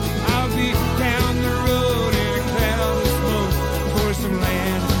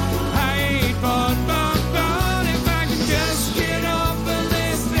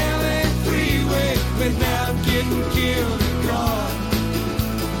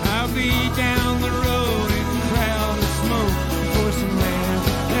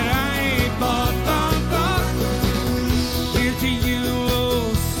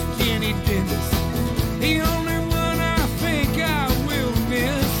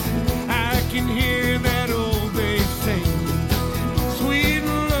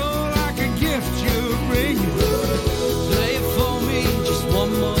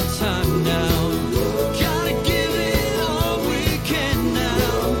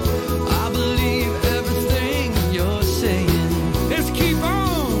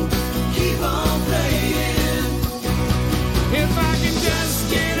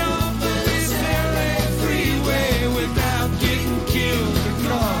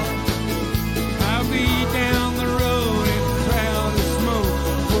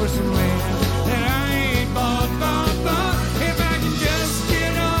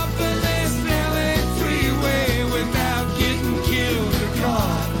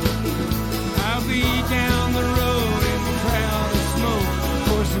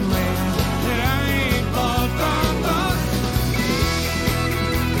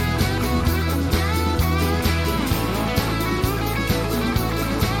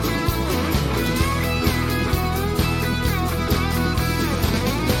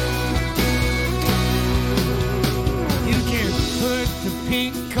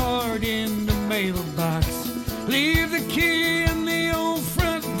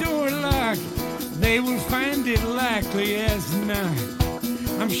 they will find it likely as not.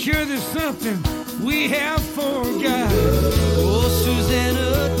 I'm sure there's something we have forgot. Oh,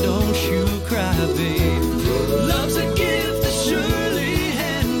 Susanna, don't you cry, babe. Love's a gift that's surely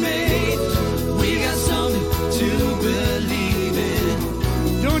handmade. We got something to believe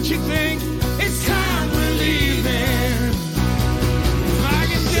in. Don't you think it's time we're leaving? If I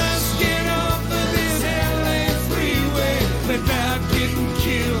can just get off of this LA freeway without getting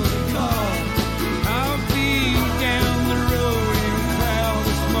killed or caught, I'll be down the road in a cloud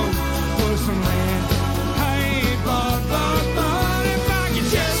of smoke for some land I ain't bought. If I can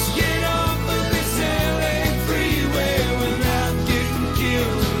just get off of this LA freeway without getting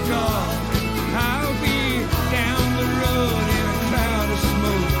killed or caught, I'll be down the road in a cloud of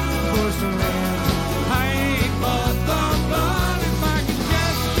smoke for some land I ain't bought. If I can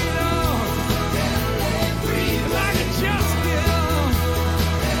just get off, if I can just get off,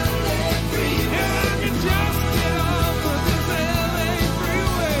 if I can just get off of this LA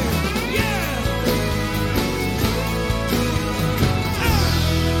freeway, yeah.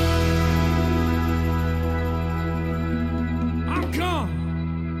 I'm gone.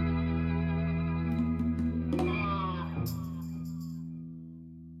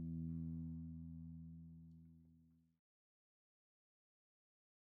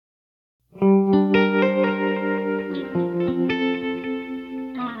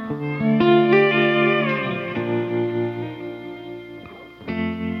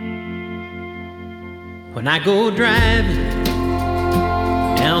 When I go driving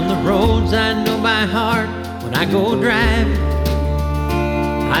down the roads I know by heart, when I go driving,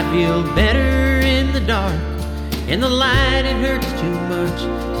 I feel better in the dark. In the light it hurts too much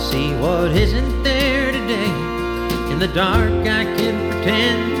to see what isn't there today. In the dark I can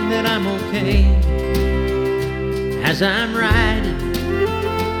pretend that I'm okay. As I'm riding,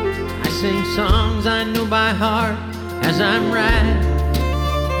 I sing songs I know by heart. As I'm riding,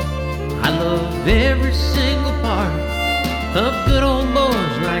 I love every single part of good old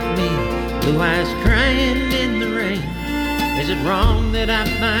boys like me, blue eyes crying in the rain. Is it wrong that I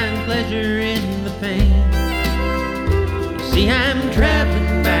find pleasure in the pain? You see, I'm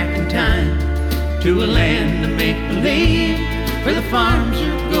traveling back in time to a land of make-believe, where the farms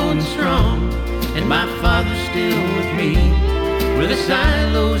are going strong and my father's still with me, where the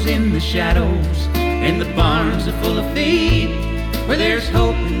silos in the shadows and the barns are full of feed, where there's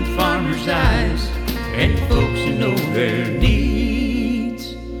hope in farmers' eyes and folks who know their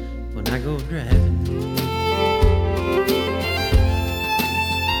needs. When I go driving,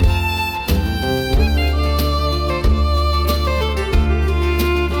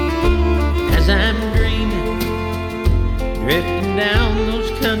 as I'm dreaming, drifting down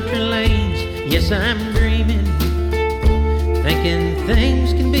those country lanes, yes, I'm dreaming, thinking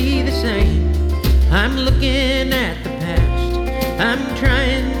things can be the same. I'm looking at the past, I'm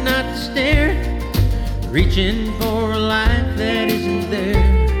trying not to stare, reaching for a life that isn't there.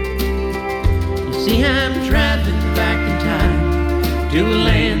 You see, I'm traveling back in time to a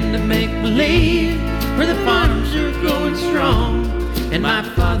land of make-believe, where the farms are growing strong and my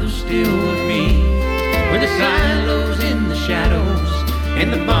father's still with me, where the silos in the shadows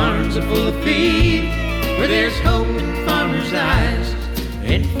and the barns are full of feed, where there's hope in farmers' eyes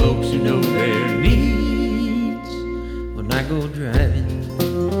and folks who know their needs. When I go driving,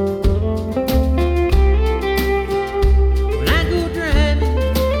 when I go driving,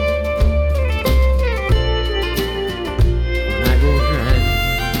 when I go driving.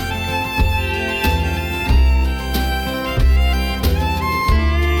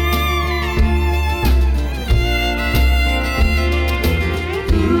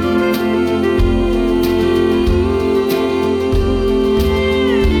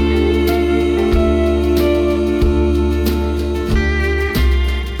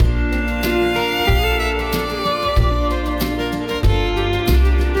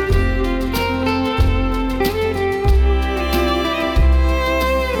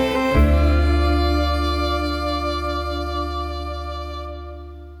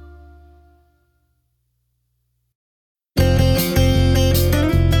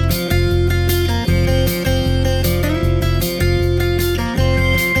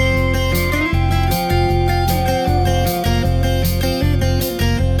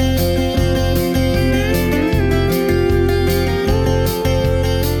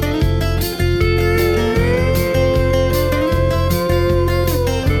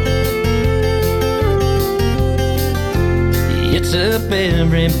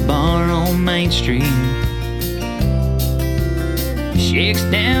 Every bar on Main Street, shakes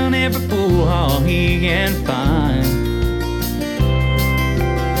down every pool hall he can find.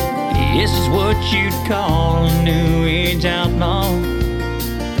 This is what you'd call a new age outlaw,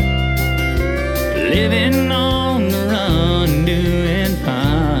 living on the run, doing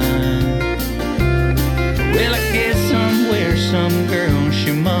fine. Well, I guess somewhere, some girl,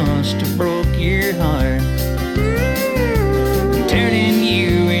 she must have broke your heart, turning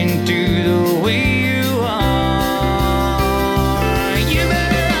you into the way you are. You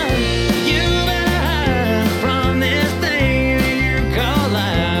better hide from this thing you call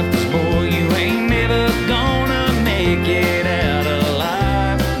life, 'cause boy, you ain't never gonna make it out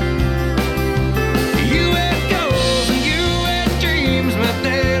alive. You had goals and you had dreams, but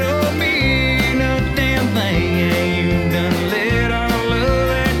that don't mean no damn thing. Yeah, you done let all of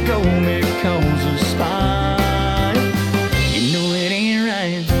that go because of spite. You know it ain't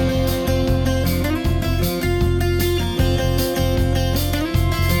right.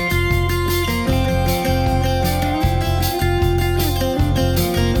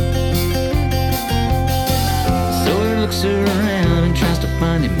 So he looks around and tries to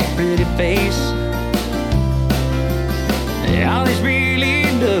find him a pretty face. All he's really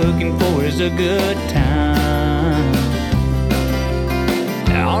looking for is a good time.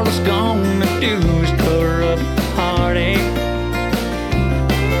 All it's gonna do is cover up heartache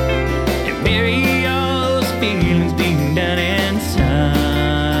and bury all those feelings deep down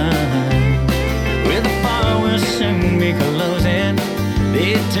inside. Well, the bar will soon be closing.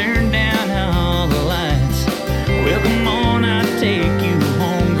 They turn down all the lights. Well, come on, I'll take you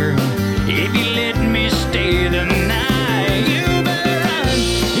home, girl, if you let me stay the night. You better hide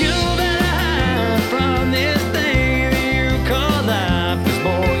from this thing you call life, 'cause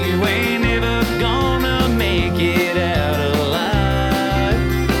boy, you ain't never gonna make it out alive.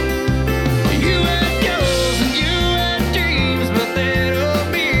 You had goals and you had dreams, but that don't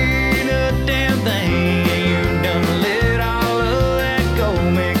mean a damn thing. You done let all of that go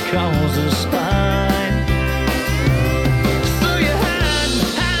because of spite. So you hide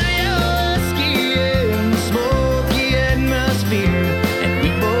your whiskey in the smoky atmosphere, and we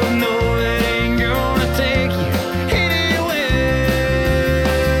both know that ain't gonna take you anywhere.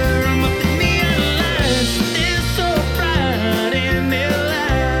 But the neon lights, they're so bright and they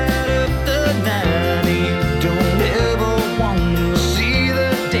light up the night. You don't ever want to see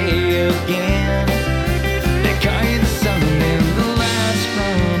the day again. They call you the sun and the lights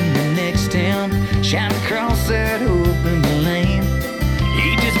from the next town shine across that open lane. He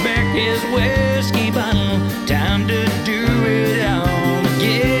just backed his whiskey bottle, time to do it all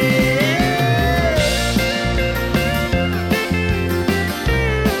again.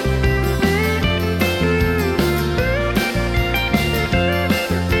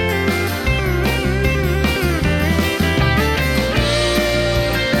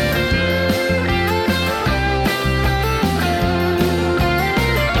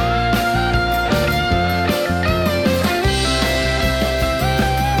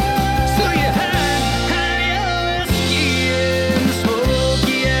 So you hide your whiskey in the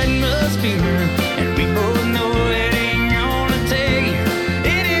smoky atmosphere, and we both know it ain't gonna take you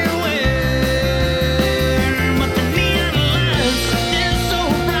anywhere. But the neon lights, they're so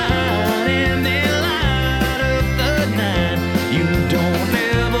bright and they light up the night. You don't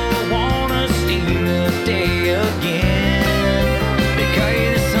ever wanna see the day again. They call you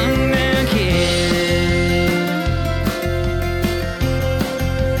the sundown kid.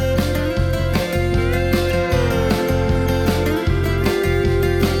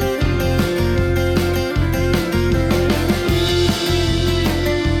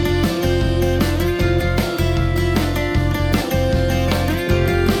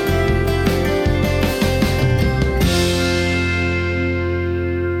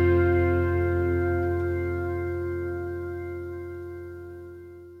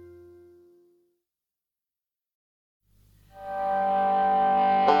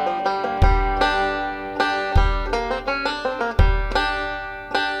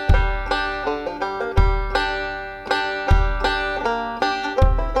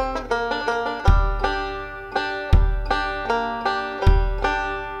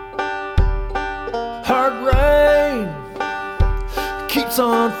 Hard rain keeps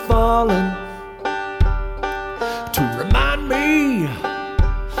on falling to remind me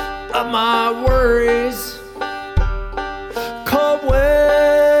of my worries. Cold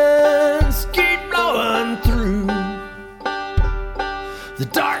winds keep blowing through the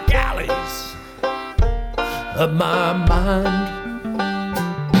dark alleys of my mind.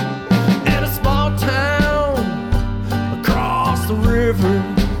 In a small town across the river,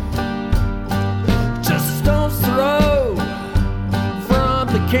 just a stone's throw from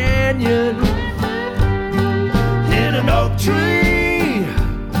the canyon, in an oak tree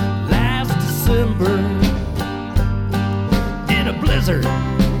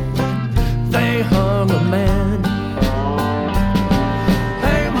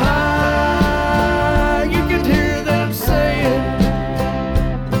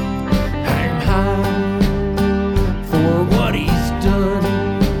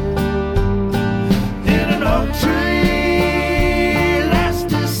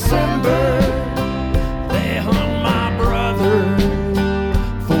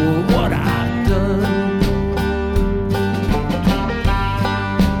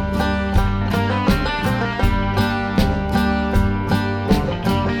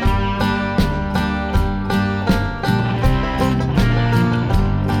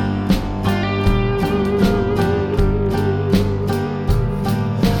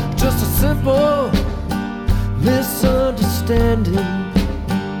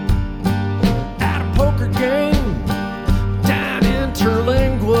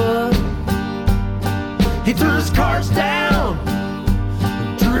He threw his cards down,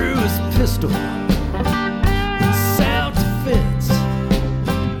 drew his pistol. In self-defense,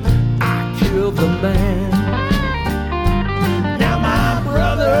 I killed the man. Now my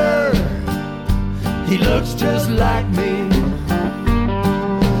brother, he looks just like me.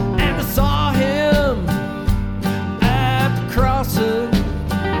 And I saw him at the crossing,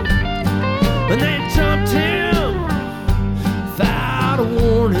 and they jumped him without a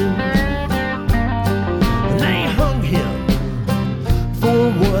warning. And they hung him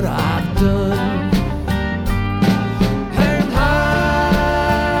for what I've done. Hang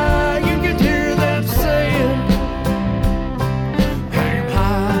high, you can hear them saying, hang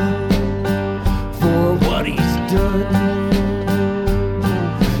high for what he's done.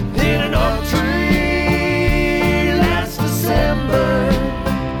 In an oak tree last December,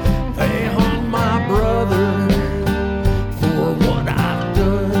 they hung my brother for what I've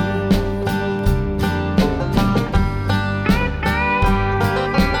done.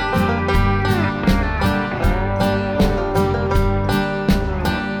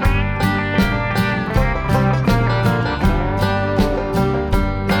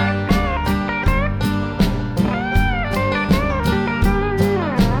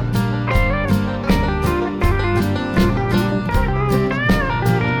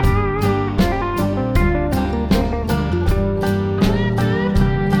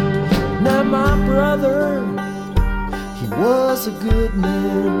 Now my brother, he was a good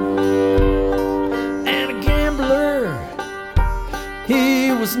man and a gambler,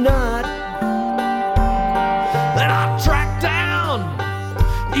 he was not. And I tracked down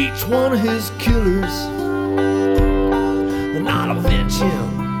each one of his killers, and I'll avenge him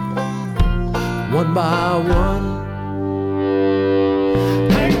one by one.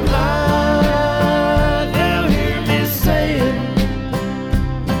 Hang high, they'll hear me saying,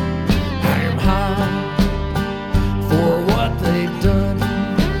 hang high for what they've done.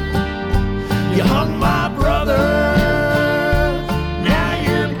 You hung my brother, now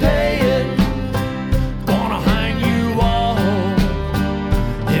you're paying. Gonna hang you all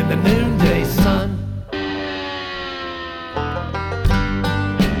in the noonday sun.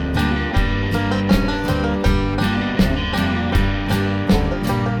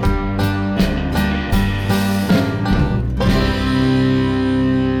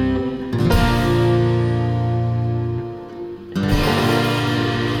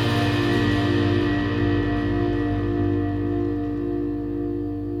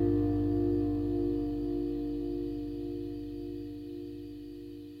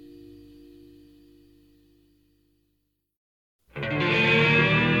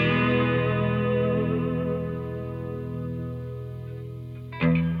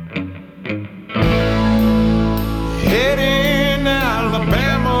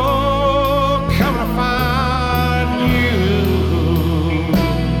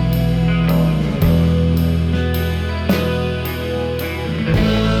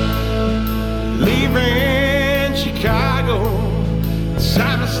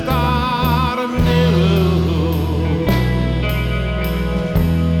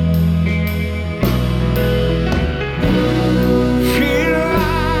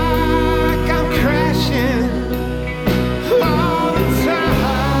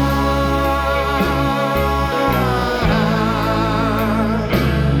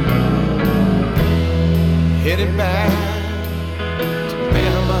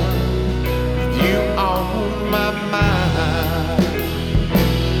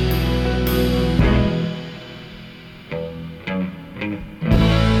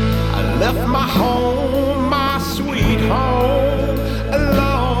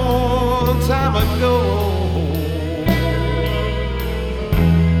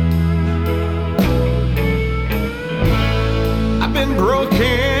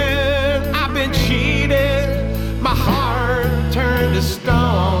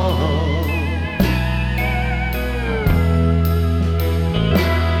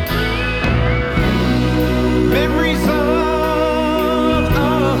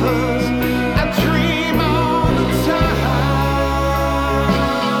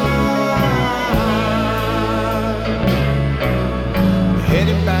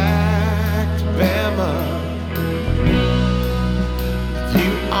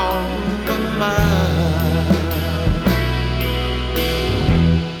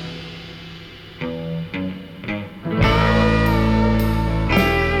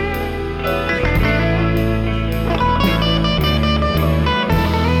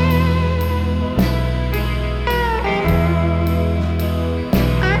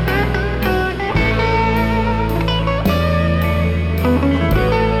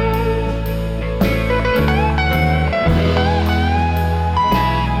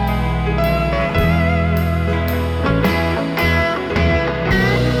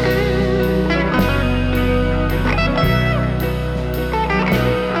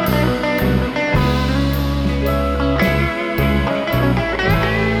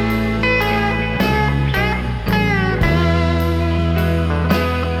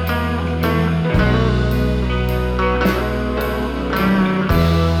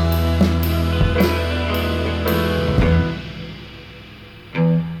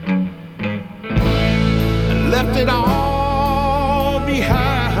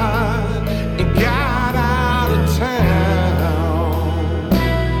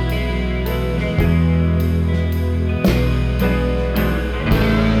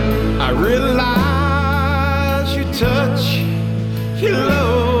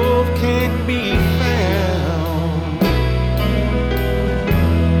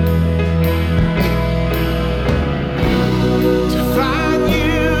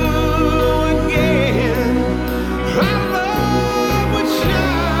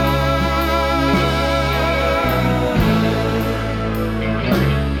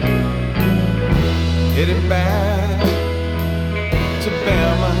 back to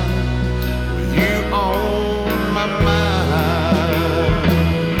Bama with you on my mind.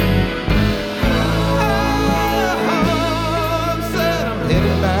 I said I'm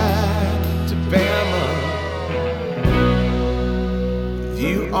headed back to Bama with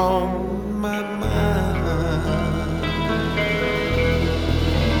you on my mind.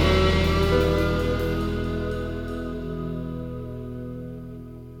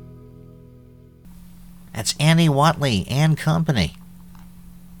 That's Andy Watley and Company.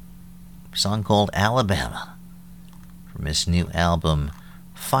 A song called Alabama from his new album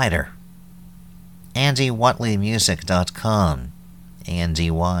Fighter. AndyWatleyMusic.com.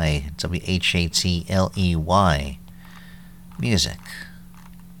 ANDYWHATLEY Music.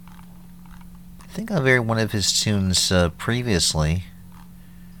 I think I've heard one of his tunes previously.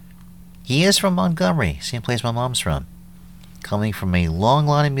 He is from Montgomery, same place my mom's from. Coming from a long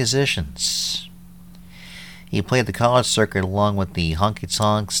line of musicians. He played the college circuit along with the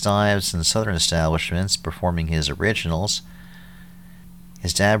honky-tonks, dives, and southern establishments, performing his originals.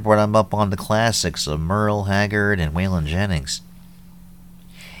 His dad brought him up on the classics of Merle Haggard and Waylon Jennings.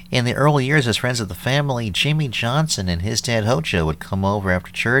 In the early years, as friends of the family, Jimmy Johnson and his dad Hojo would come over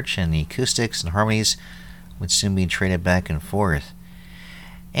after church, and the acoustics and harmonies would soon be traded back and forth.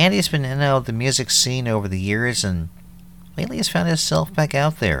 Andy's been in and out of the music scene over the years, and lately has found himself back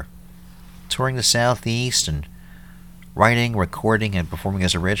out there, touring the Southeast and writing, recording, and performing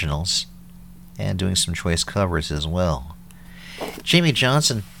his originals, and doing some choice covers as well. Jimmy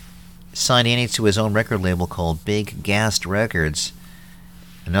Johnson signed Andy to his own record label called Big Gast Records,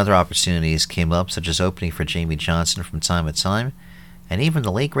 and other opportunities came up, such as opening for Jamie Johnson from time to time, and even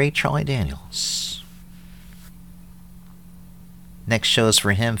the late great Charlie Daniels. Next shows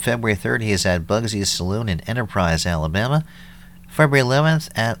for him, February 3rd, he is at Bugsy's Saloon in Enterprise, Alabama. February 11th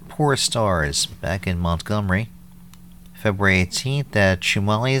at Poor Stars, back in Montgomery. February 18th at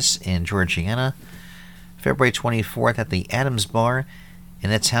Chumali's in Georgiana. February 24th at the Adams Bar in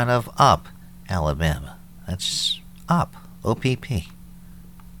the town of Up, Alabama. That's Up, O-P-P.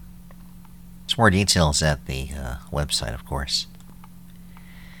 There's more details at the website, of course.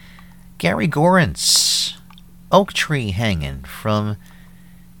 Gary Gorence, Oak Tree Hangin', from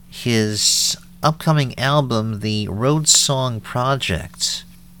his upcoming album, The Road Song Project.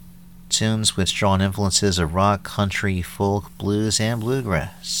 Tunes which draw on influences of rock, country, folk, blues, and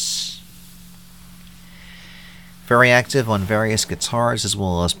bluegrass. Very active on various guitars as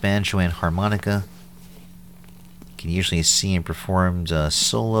well as banjo and harmonica. You can usually see him performed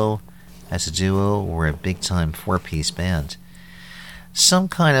solo, as a duo, or a big-time four-piece band. Some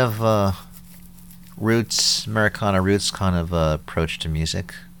kind of roots, Americana roots kind of approach to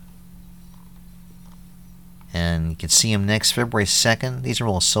music. And you can see him next February 2nd. These are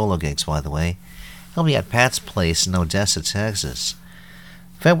all solo gigs, by the way. He'll be at Pat's Place in Odessa, Texas.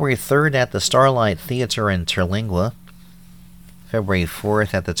 February 3rd at the Starlight Theater in Terlingua. February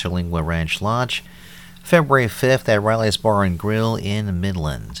 4th at the Terlingua Ranch Lodge. February 5th at Riley's Bar and Grill in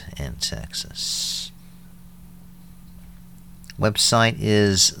Midland, in Texas. Website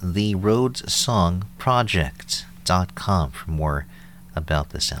is theroadsongproject.com for more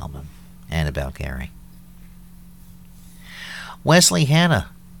about this album and about Gary. Wesley Hanna,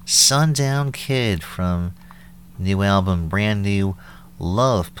 Sundown Kid, from new album Brand New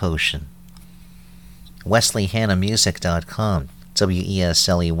Love Potion. WesleyHannaMusic.com.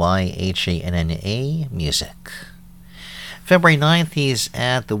 WesleyHanna Music. February 9th, he's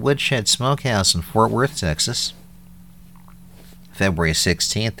at the Woodshed Smokehouse in Fort Worth, Texas. February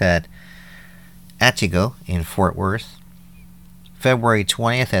 16th at Attigo in Fort Worth. February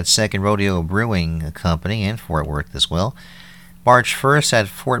 20th at Second Rodeo Brewing Company in Fort Worth as well. March 1st at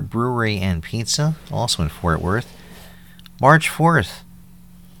Fort Brewery and Pizza, also in Fort Worth. March 4th,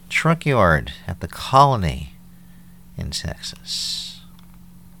 Truck Yard at the Colony in Texas.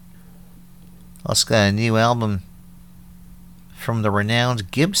 Also got a new album from the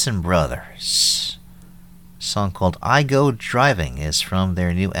renowned Gibson Brothers. A song called I Go Driving is from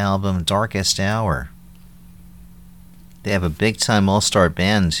their new album Darkest Hour. They have a big-time all-star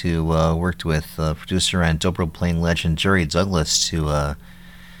band who worked with producer and dobro playing legend Jerry Douglas to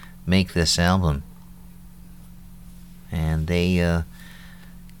make this album. And they have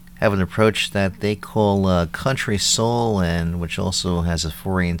an approach that they call country soul, and which also has a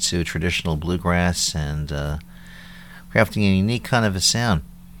foray into traditional bluegrass and crafting a unique kind of a sound.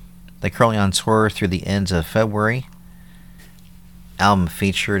 They're currently on tour through the end of February. Album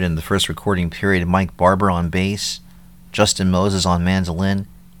featured in the first recording period Mike Barber on bass, Justin Moses on mandolin,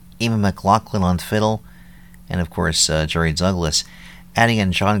 Emma McLaughlin on fiddle, and of course Jerry Douglas, adding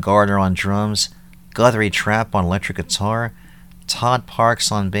in John Gardner on drums, Guthrie Trapp on electric guitar, Todd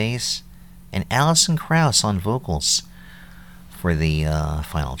Parks on bass, and Alison Krauss on vocals for the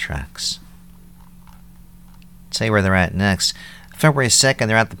final tracks. Tell you where they're at next. February 2nd,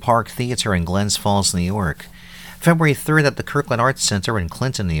 they're at the Park Theater in Glens Falls, New York. February 3rd at the Kirkland Arts Center in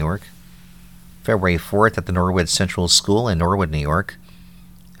Clinton, New York. February 4th at the Norwood Central School in Norwood, New York.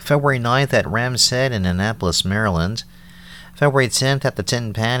 February 9th at Ram's Head in Annapolis, Maryland. February 10th at the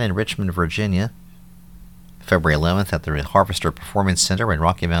Tin Pan in Richmond, Virginia. February 11th at the Harvester Performance Center in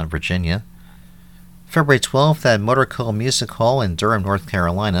Rocky Mount, Virginia. February 12th at Motor Co. Music Hall in Durham, North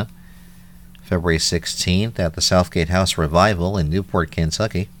Carolina. February 16th at the Southgate House Revival in Newport,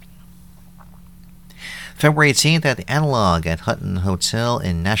 Kentucky. February 18th at the Analog at Hutton Hotel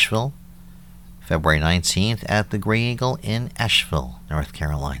in Nashville. February 19th at the Grey Eagle in Asheville, North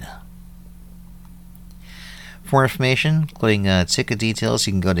Carolina. For more information, including ticket details,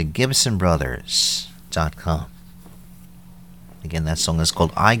 you can go to GibsonBrothers.com. Again, that song is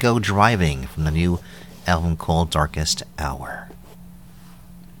called I Go Driving from the new album called Darkest Hour.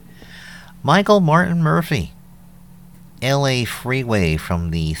 Michael Martin Murphey, LA Freeway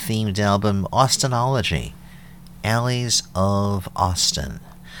from the themed album Austinology, Alleys of Austin.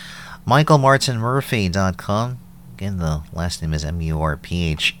 MichaelMartinMurphy.com. Again, the last name is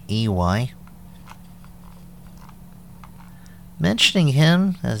Murphey. Mentioning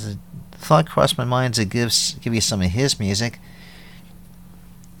him, as a thought crossed my mind to give you some of his music,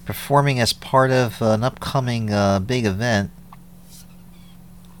 performing as part of an upcoming big event,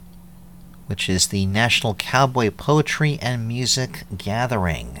 which is the National Cowboy Poetry and Music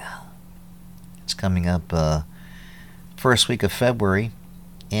Gathering. It's coming up first week of February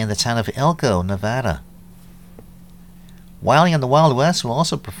in the town of Elko, Nevada. Wiley and the Wild West will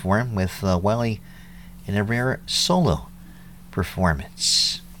also perform, with Wiley in a rare solo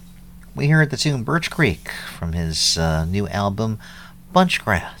performance. We heard the tune Birch Creek from his new album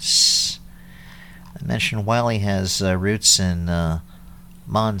Bunchgrass. I mentioned Wiley has roots in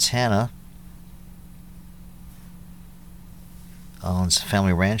Montana. Owns a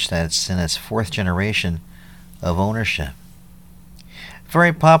family ranch that's in its fourth generation of ownership.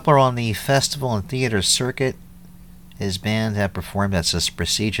 Very popular on the festival and theater circuit. His band have performed at such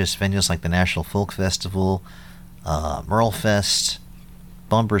prestigious venues like the National Folk Festival, Merlefest,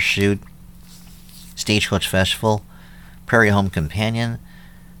 Bumbershoot, Stagecoach Festival, Prairie Home Companion,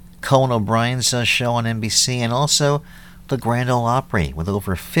 Conan O'Brien's show on NBC, and also the Grand Ole Opry with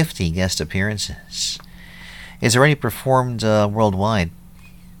over 50 guest appearances. He's already performed worldwide,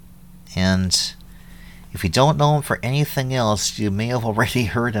 and if you don't know him for anything else, you may have already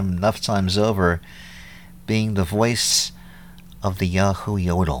heard him enough times over, being the voice of the Yahoo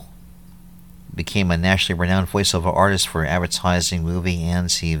Yodel. Became a nationally renowned voiceover artist for advertising, movie, and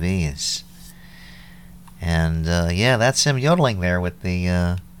TVs. And yeah, that's him yodeling there with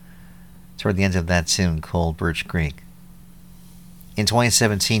the toward the end of that tune called Birch Creek. In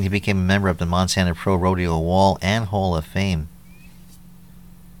 2017, he became a member of the Montana Pro Rodeo Wall and Hall of Fame.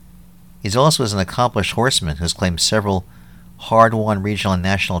 He's also an accomplished horseman who's claimed several hard-won regional and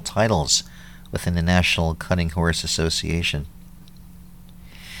national titles within the National Cutting Horse Association.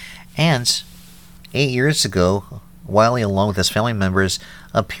 And 8 years ago, Wiley, along with his family members,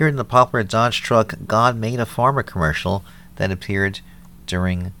 appeared in the popular Dodge truck God Made a Farmer commercial that appeared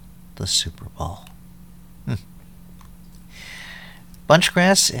during the Super Bowl.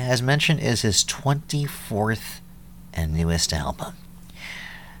 Bunchgrass, as mentioned, is his 24th and newest album.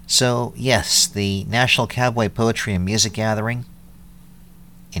 So, yes, the National Cowboy Poetry and Music Gathering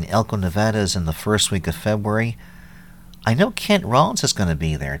in Elko, Nevada is in the first week of February. I know Kent Rollins is going to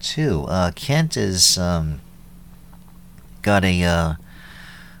be there, too. Kent is got a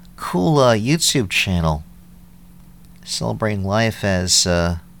cool YouTube channel celebrating life as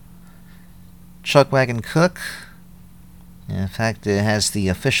Chuck Wagon Cook. In fact, it has the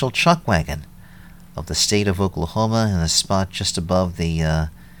official Chuck Wagon of the state of Oklahoma in a spot just above the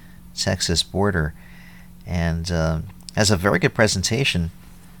Texas border, and has a very good presentation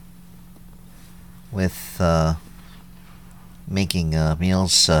with making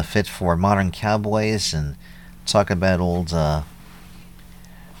meals fit for modern cowboys, and talk about old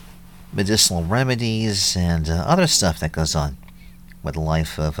medicinal remedies and other stuff that goes on with the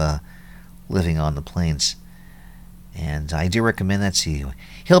life of living on the plains. And I do recommend that to you.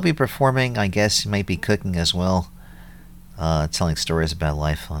 He'll be performing, I guess he might be cooking as well, telling stories about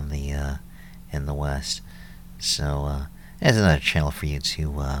life on the in the West. So there's another channel for you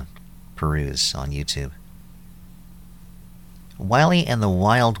to peruse on YouTube. Wiley and the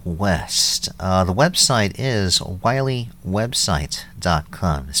Wild West. The website is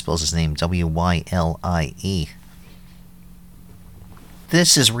wileywebsite.com. It spells his name W-Y-L-I-E.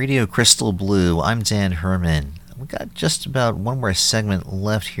 This is Radio Crystal Blue. I'm Dan Herman. We got just about one more segment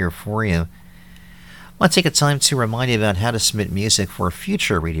left here for you. I want to take a time to remind you about how to submit music for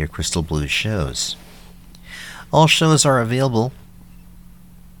future Radio Crystal Blue shows. All shows are available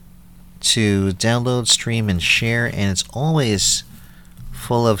to download, stream, and share, and it's always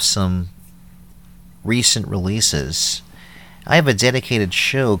full of some recent releases. I have a dedicated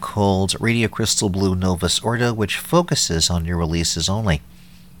show called Radio Crystal Blue Novus Ordo, which focuses on new releases only.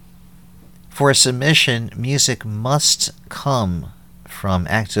 For a submission, music must come from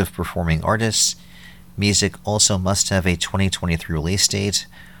active performing artists. Music also must have a 2023 release date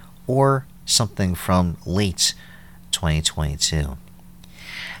or something from late 2022.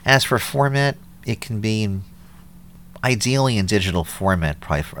 As for format, it can be ideally in digital format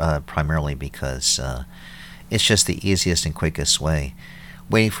primarily because it's just the easiest and quickest way.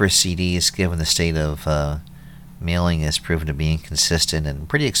 Waiting for CDs, given the state of mailing, has proven to be inconsistent and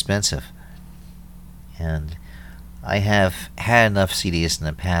pretty expensive. And I have had enough CDs in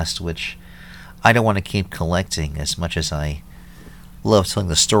the past which I don't want to keep collecting, as much as I love telling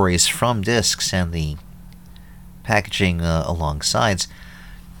the stories from discs and the packaging alongside.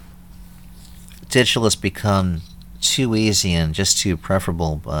 Digital has become too easy and just too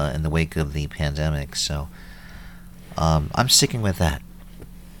preferable in the wake of the pandemic, so I'm sticking with that,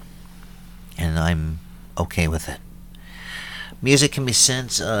 and I'm okay with it. Music can be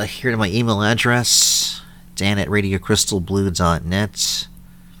sent here to my email address, dan@radiocrystalblue.net.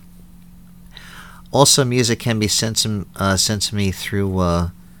 Also, music can be sent to me through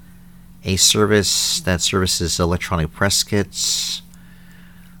a service that services electronic press kits,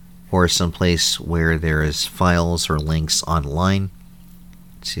 or someplace where there is files or links online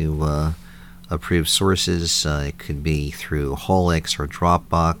to approved sources. It could be through Holix or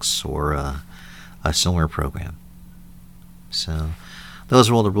Dropbox or a similar program. So those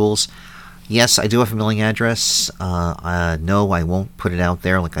are all the rules. Yes, I do have a mailing address. No, I won't put it out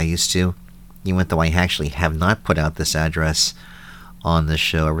there like I used to, even though I actually have not put out this address on this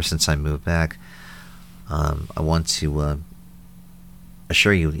show ever since I moved back. I want to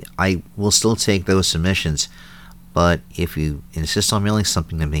assure you, I will still take those submissions, but if you insist on mailing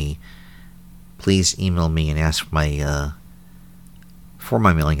something to me, please email me and ask for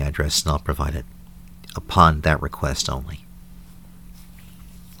my mailing address, and I'll provide it upon that request only.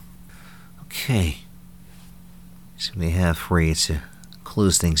 Okay, so we have for you to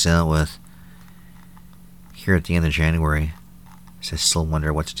close things out with here at the end of January. I still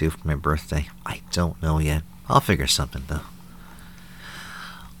wonder what to do for my birthday. I don't know yet. I'll figure something though.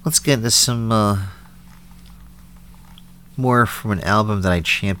 Let's get into some more from an album that I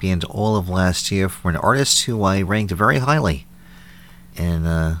championed all of last year from an artist who I ranked very highly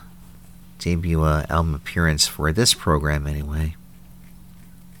in debut album appearance for this program anyway.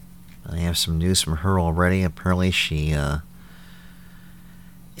 I have some news from her already. Apparently she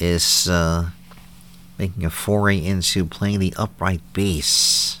is making a foray into playing the upright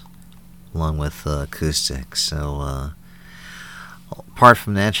bass along with acoustics. So apart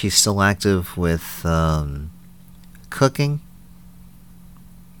from that, she's still active with cooking.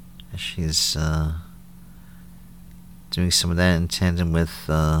 She's doing some of that in tandem with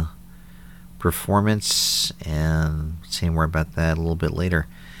performance, and we'll say more about that a little bit later.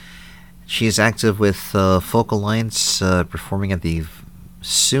 She is active with Folk Alliance, performing at the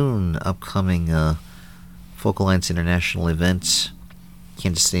soon upcoming Folk Alliance International event,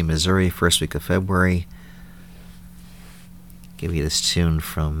 Kansas City, Missouri, first week of February. Give you this tune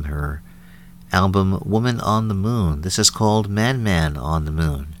from her album Woman on the Moon. This is called Man Man on the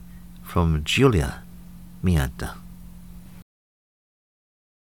Moon, from Julia Miata.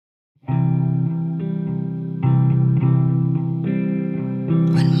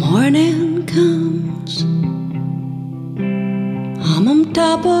 When morning comes, I'm on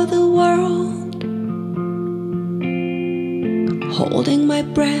top of the world, holding my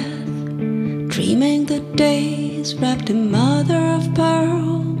breath, dreaming the days wrapped in mother of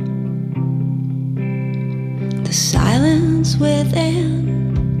pearl. The silence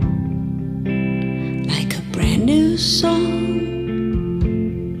within, like a brand new song.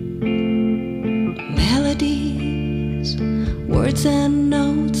 Melodies, words and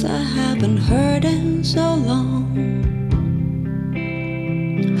notes I haven't heard in so long.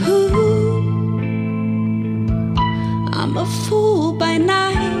 Ooh, I'm a fool by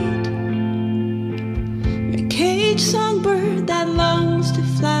night, a caged songbird that longs to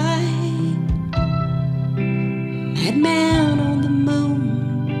fly. Madman on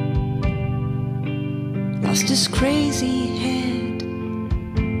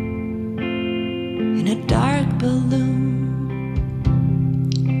a dark balloon.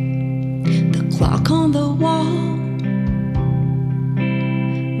 The clock on the wall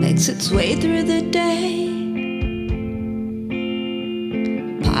makes its way through the day.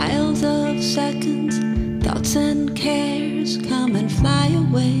 Piles of seconds, thoughts and cares come and fly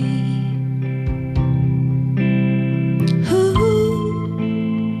away. Ooh,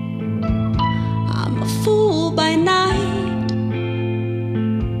 I'm a fool by night,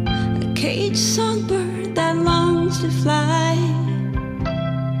 a caged songbird that longs to fly,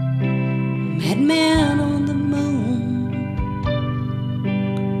 madman on the moon,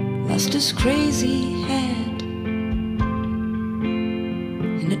 lost his crazy head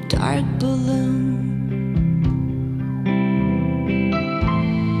in a dark balloon.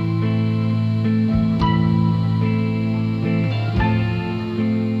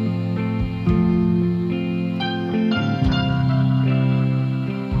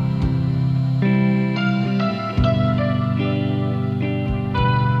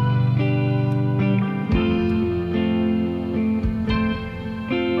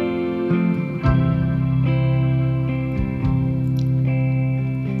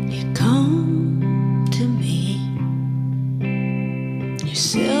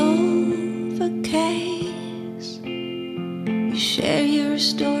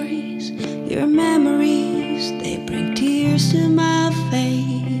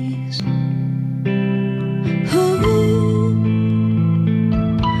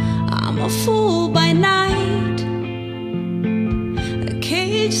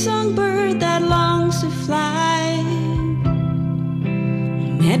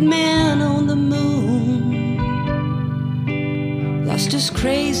 Madman on the moon lost his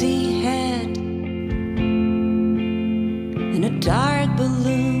crazy head in a dark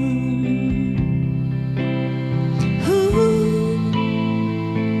balloon. Ooh,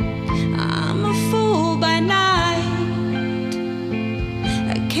 I'm a fool by night,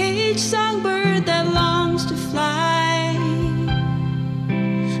 a caged songbird that longs to fly,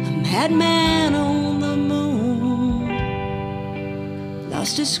 a madman on the moon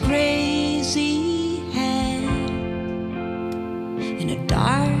lost his crazy head in a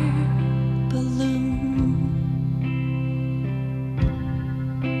dark balloon.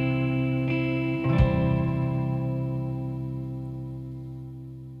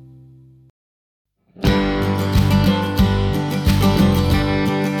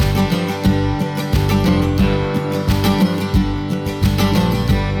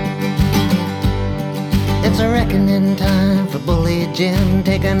 It's a reckoning time for Bully Jim.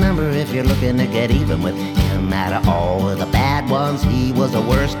 Take a number if you're looking to get even with him. Out of all of the bad ones, he was the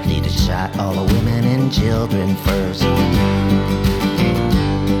worst. He just shot all the women and children first.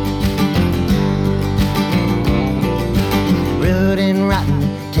 Rude and rotten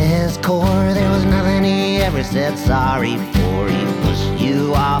to his core, there was nothing he ever said sorry for. He pushed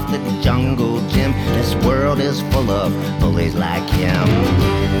you off the jungle gym. This world is full of bullies like him.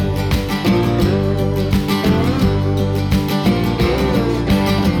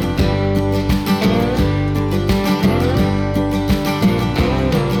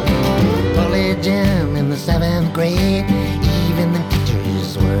 Jim in the 7th grade, even the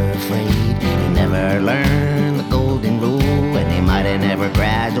teachers were afraid. He never learned the golden rule, and he might have never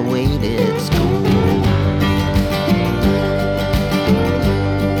graduated school.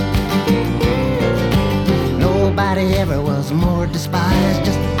 Nobody ever was more despised,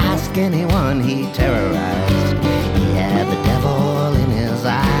 just ask anyone he terrorized. He had the devil in his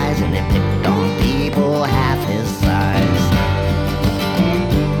eyes, and he picked on people half his size.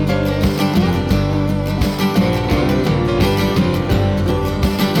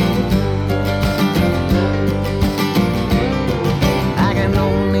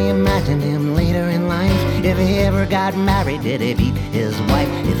 Him later in life. If he ever got married, did he beat his wife?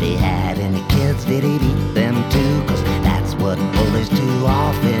 If he had any kids, did he beat them too? 'Cause that's what bullies too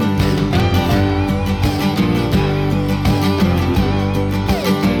often do.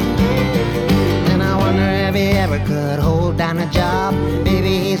 And I wonder if he ever could hold down a job.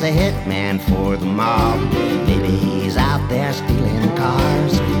 Maybe he's a hitman for the mob. Maybe he's out there stealing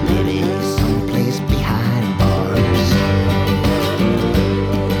cars. Maybe he's someplace behind bars.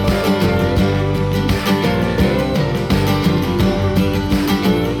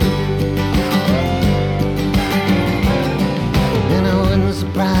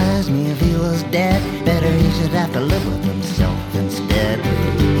 Surprise me if he was dead. Better he should have to live with himself instead.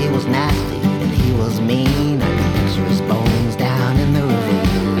 He was nasty and he was mean. I can picture his bones down in the ravine.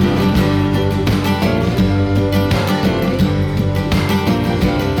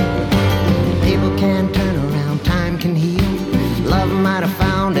 People can turn around, time can heal. Love might have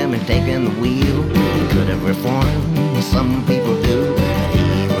found him and taken the wheel. could have reformed, some people do, but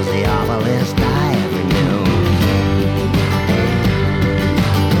he was the awfulest I ever knew.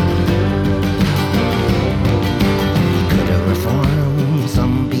 Could have reformed,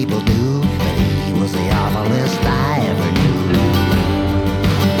 some people do, but he was the awfulest I ever knew.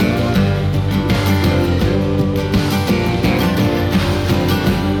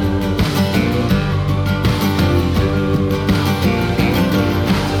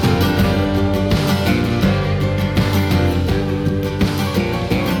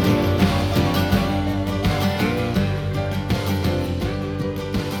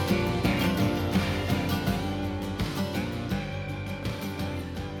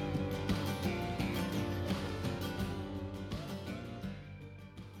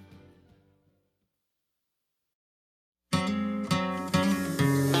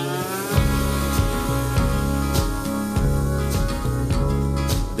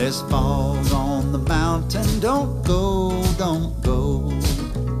 There's fog on the mountain, don't go, don't go.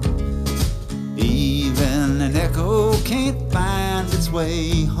 Even an echo can't find its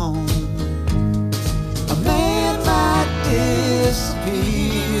way home. A man might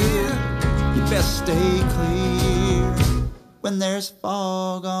disappear, you best stay clear when there's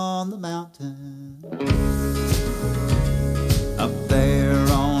fog on the mountain. Up there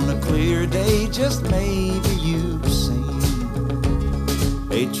on a clear day, just maybe you've seen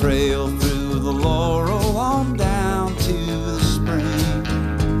a trail through the laurel on down to the spring.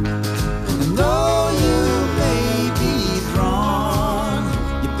 And though you may be drawn,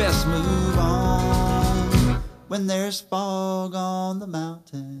 you best move on when there's fog on the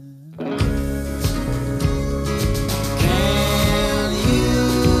mountain. Can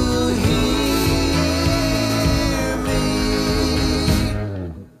you hear me?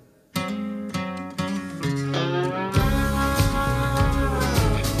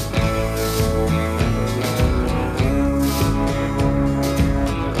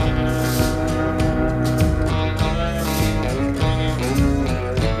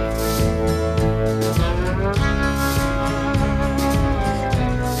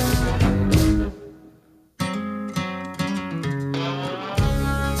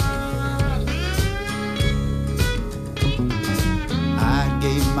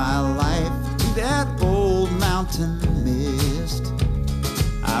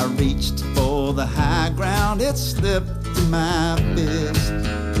 The high ground, it slipped through my fist.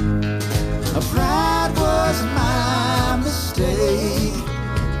 Pride was my mistake.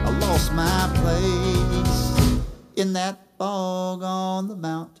 I lost my place in that fog on the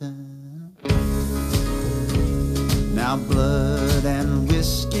mountain. Now blood and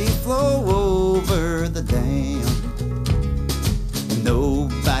whiskey flow over the dam.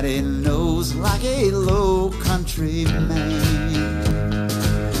 Nobody knows like a low country man.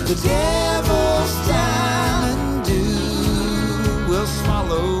 The devil's diamond dew will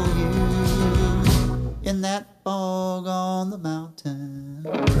swallow you in that fog on the mountain.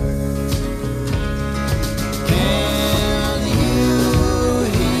 Can you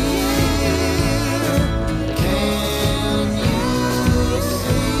hear? Can you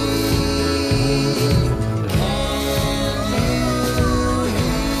see? Can you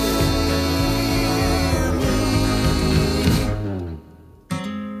hear me?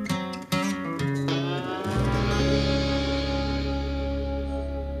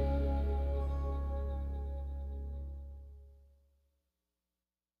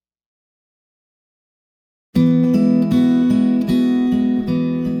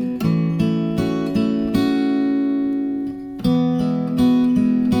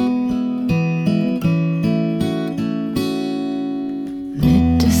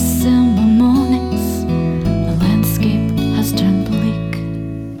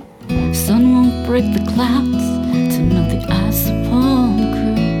 break the clouds to melt the ice upon the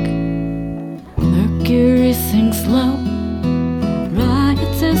creek. Mercury sinks low,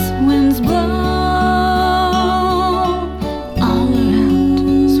 riotous winds blow. All around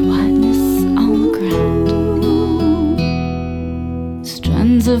is whiteness on the ground.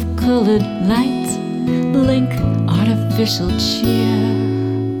 Strands of colored light blink artificial cheer.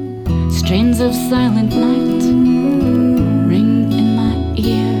 Strains of silent night ring in my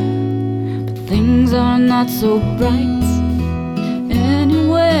ear. But things are not so bright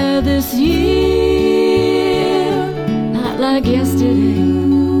anywhere this year. Not like yesterday.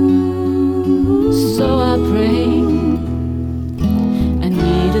 So I pray. I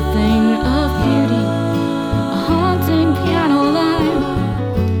need a thing of beauty, a haunting piano line,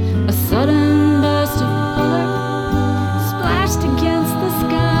 a sudden burst of color splashed against the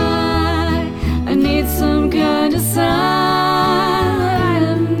sky. I need some kind of sign that I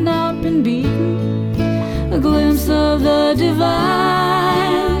have not been beaten, the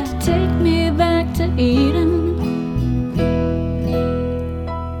divine to take me back to Eden.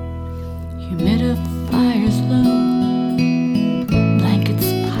 Humidifiers low, blankets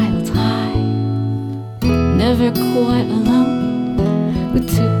piled high, never quite alone, with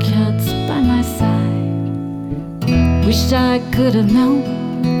two cats by my side. Wish I could have known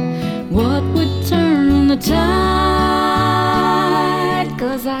what would turn the tide,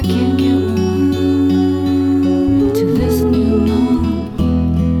 'cause I can't get warm to this new norm.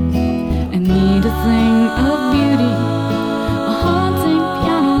 I need a thing of beauty, a haunting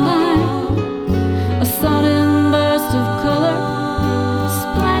piano line, a sudden burst of color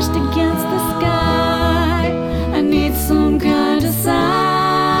splashed against the sky. I need some kind of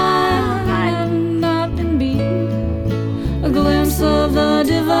sign I have not been beaten, a glimpse of the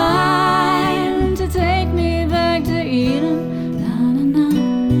divine to take me back to Eden. Na na na,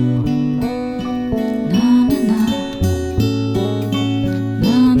 na na na,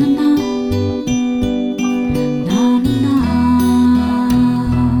 na na na, na na na.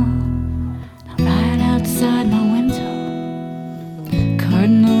 Now right outside my window,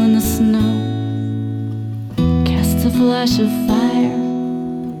 cardinal in the snow casts a flash of fire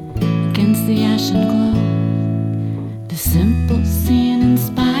against the ashen glow. The simple scene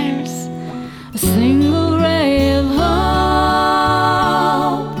inspires a single ray of hope,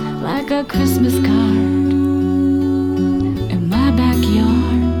 like a Christmas card in my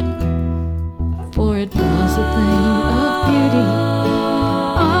backyard. For it was a thing of beauty,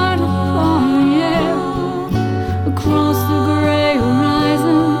 art upon the air, across the gray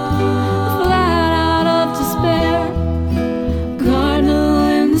horizon, flat out of despair. Cardinal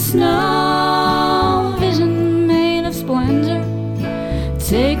in the snow, vision made of splendor.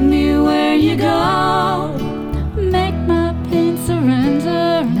 Take me where you go, make my pain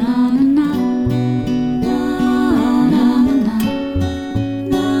surrender. Na na na, na na na,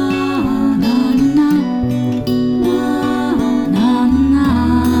 na na na, na na na, na na na,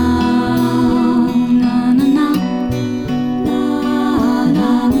 na na na,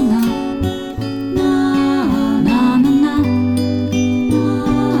 na na na,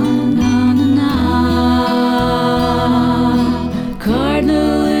 na na na.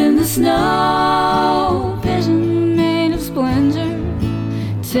 Cardinal in the snow, vision made of splendor.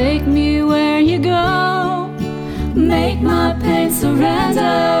 Take me where you go, make my pain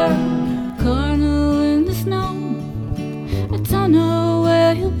surrender. Cardinal in the snow, I don't know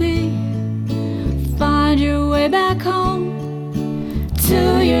where you'll be. Find your way back home to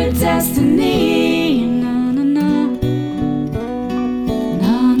your destiny. Na na na,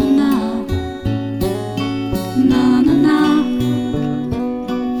 na na na, na na na, na na na,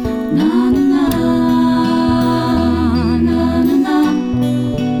 na na na,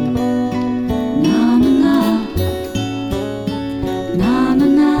 na na na, na na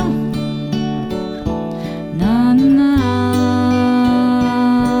na, na na na.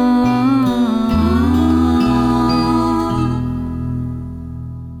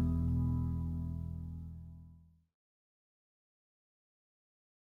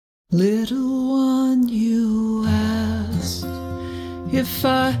 Little one, you asked if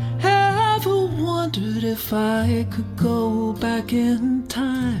I ever wondered if I could go back in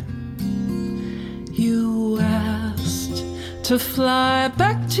time. You asked to fly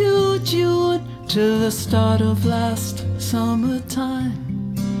back to June, to the start of last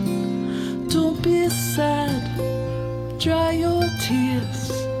summertime. Don't be sad, dry your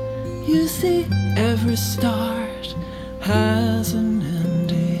tears. You see, every start has an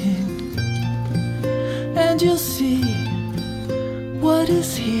ending, and you'll see what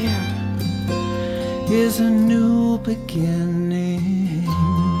is here is a new beginning.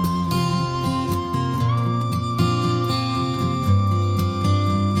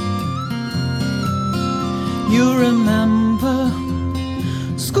 You remember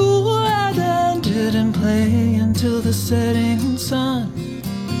school had ended and play until the setting sun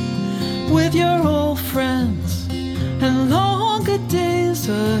with your old friends and longer days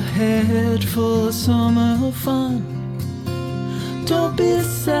ahead full of summer fun. Don't be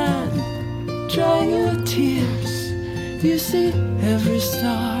sad, dry your tears. You see, every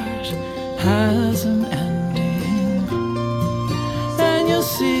start has an ending, and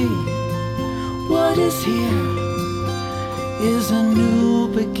you'll see what is here is a new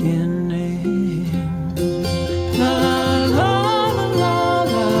beginning. La la la la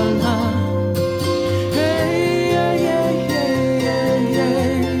la la. Hey yeah yeah yeah yeah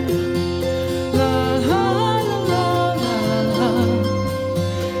yeah. La la la la la la.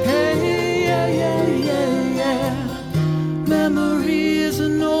 Hey yeah yeah yeah yeah. Memories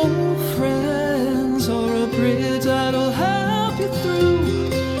and old friends, or a bridge that'll have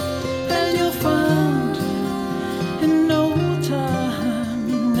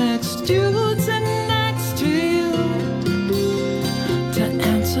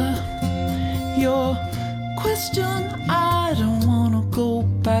question, I don't wanna go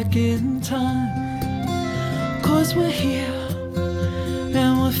back in time. 'Cause we're here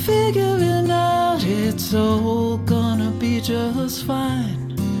and we're figuring out it's all gonna be just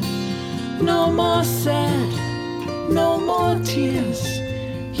fine. No more sad, no more tears.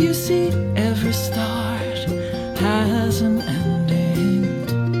 You see, every start has an ending.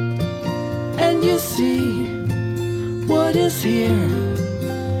 And you see, what is here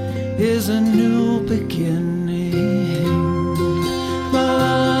is a new beginning. La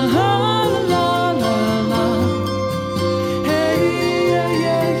la la la la. Hey, yeah,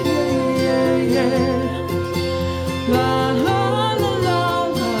 yeah, yeah, yeah, yeah. La la la la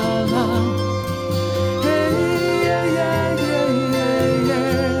la la. Hey, yeah, yeah, yeah, yeah, yeah.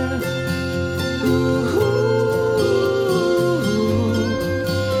 Ooh,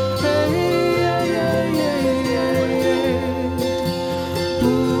 hey, yeah, yeah, yeah, yeah, yeah.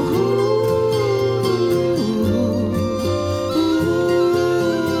 Ooh, ooh.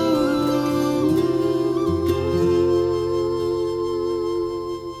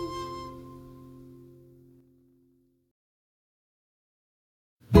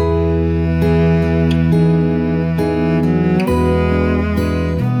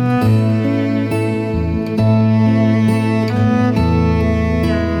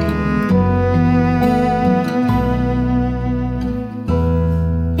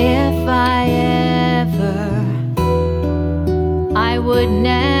 If I ever, I would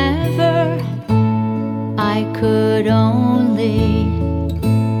never, I could only,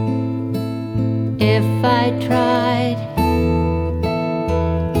 if I tried.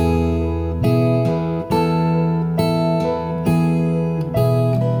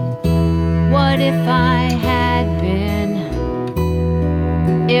 What if I had been,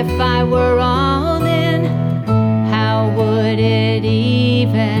 if I were all in, how would it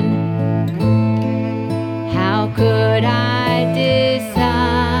even, how could I decide?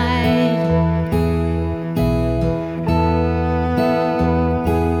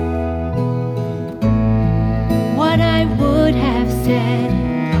 What I would have said,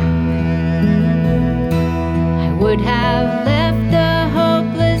 I would have left the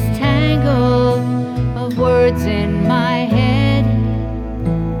hopeless tangle of words in my head,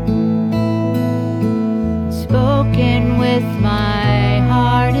 spoken with my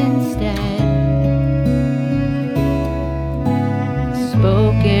heart instead,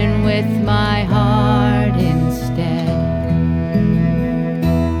 spoken with my heart instead.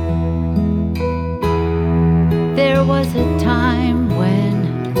 There was a time when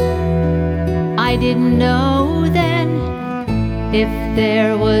I didn't know then if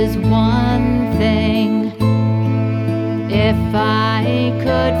there was one thing, if I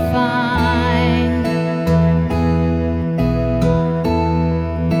could find.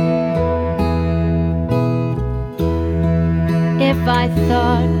 If I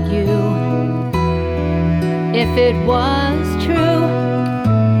thought you, if it was true,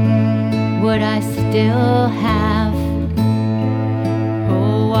 would I still have?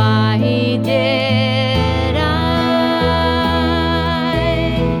 Oh, why did I?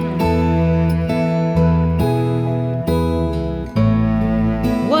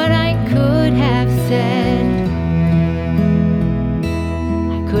 What I could have said,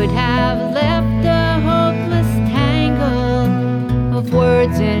 I could have left the hopeless tangle of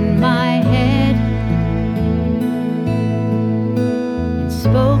words in my head, and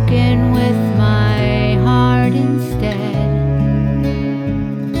spoken with my heart instead,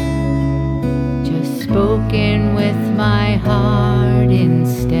 just spoken with my heart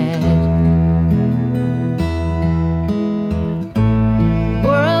instead.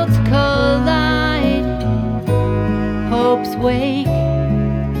 Worlds collide, hopes wake,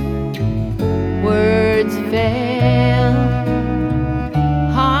 words fail,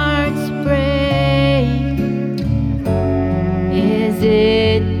 hearts break. Is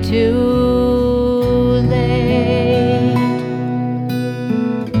it too late?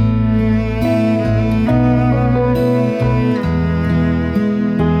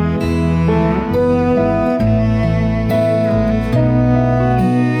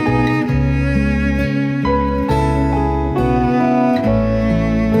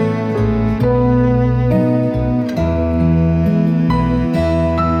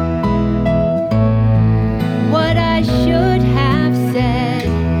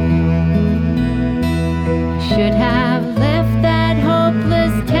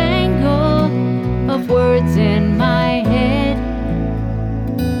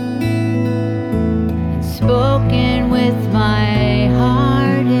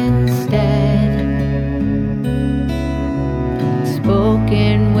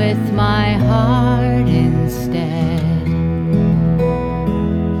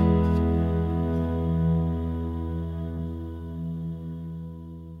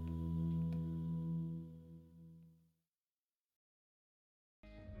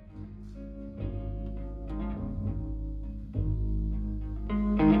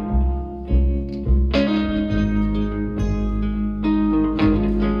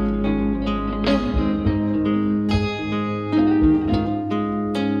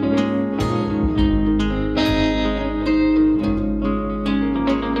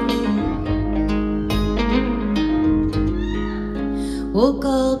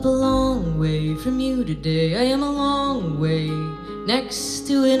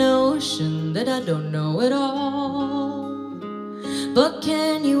 an ocean that I don't know at all. But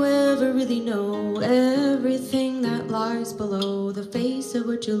can you ever really know everything that lies below the face of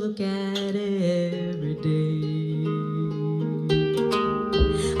what you look at every day?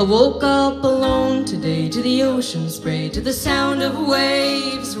 I woke up alone today to the ocean spray, to the sound of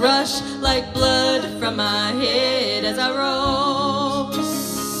waves rush like blood from my head as I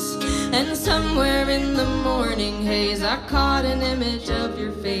rose. And somewhere in the morning haze I caught an image of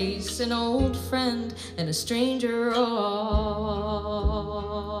your face, an old friend and a stranger all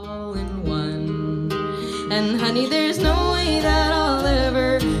in one. And honey, there's no way that I'll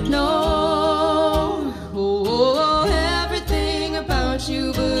ever know everything about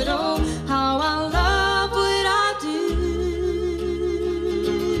you, but oh, how I love what I do.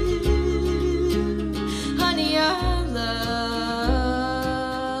 Honey, I love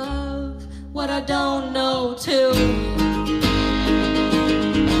what I don't know too.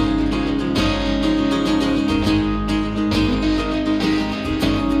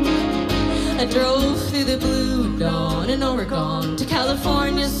 I drove through the blue dawn in Oregon to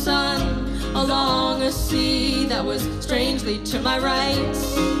California's sun, along a sea that was strangely to my right.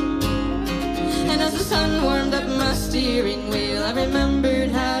 And as the sun warmed up my steering wheel, I remembered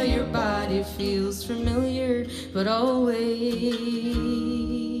how your body feels familiar, but always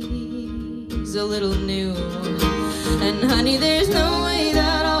a little new. And honey, there's no way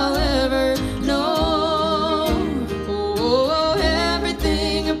that I'll ever know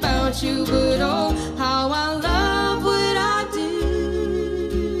everything about you, but oh, how I love what I do.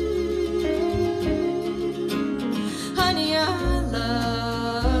 Honey, I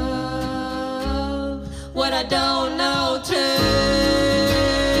love what I don't know too.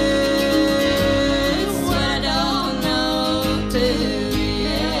 What I don't know too,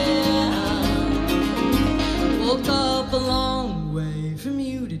 yeah. Woke up a long way from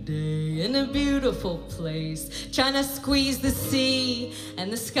you today in a beautiful place, trying to squeeze the sea and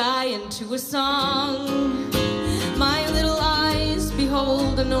the sky into a song. My little eyes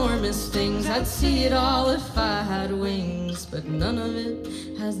behold enormous things. I'd see it all if I had wings, but none of it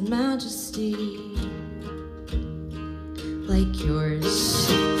has majesty like yours.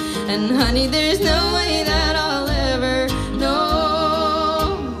 And honey, there's no way that I'll ever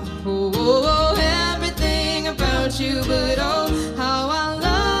know everything about you, but oh, how I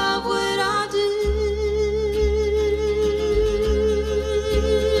love what I do.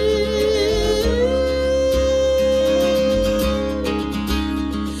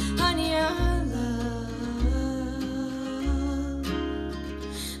 Honey, I love,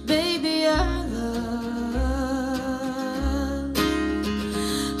 baby, I love,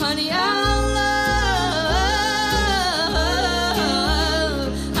 honey, I love,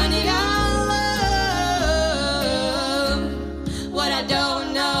 honey, I love what I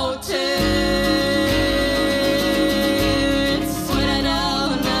don't know too. It's what I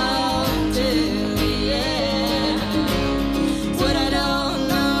don't know too, yeah. What I don't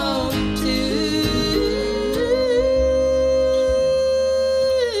know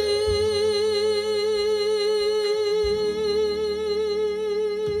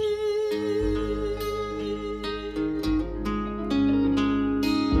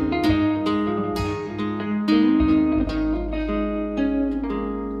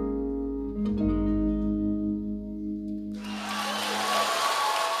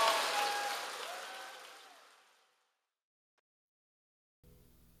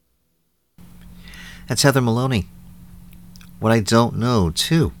That's Heather Maloney. What I Don't Know,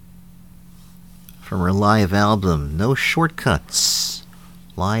 too. From her live album, No Shortcuts,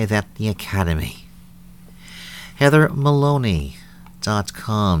 live at the Academy.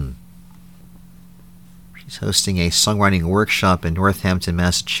 HeatherMaloney.com. She's hosting a songwriting workshop in Northampton,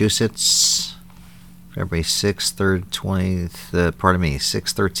 Massachusetts, February 6th, 6th,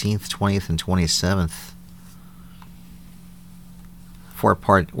 13th, 20th, and 27th.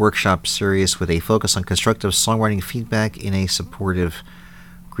 4-part workshop series with a focus on constructive songwriting feedback in a supportive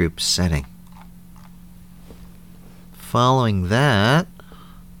group setting. Following that,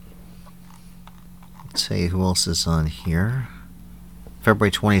 let's see who else is on here. February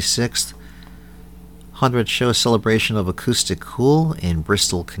 26th, 100th show celebration of Acoustic Cool in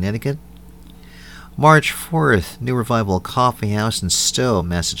Bristol, Connecticut. March 4th, New Revival Coffee House in Stowe,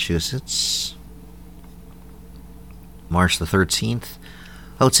 Massachusetts. March the 13th,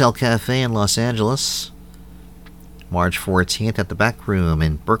 Hotel Cafe in Los Angeles. March 14th at the Back Room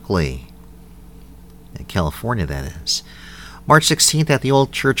in Berkeley, in California, that is. March 16th at the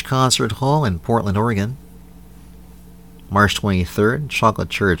Old Church Concert Hall in Portland, Oregon. March 23rd, Chocolate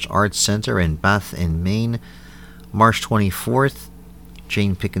Church Arts Center in Bath, in Maine. March 24th,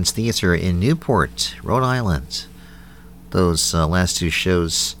 Jane Pickens Theater in Newport, Rhode Island. Those last two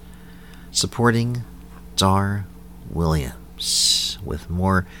shows supporting Dar Williams, with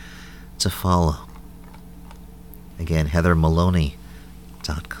more to follow. Again,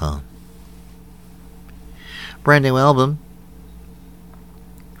 HeatherMaloney.com. Brand new album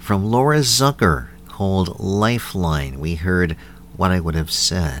from Laura Zucker called Lifeline. We heard What I Would Have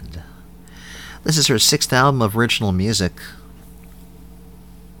Said. This is her 6th album of original music.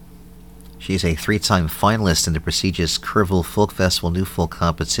 She's a 3-time finalist in the prestigious Kerrville Folk Festival New Folk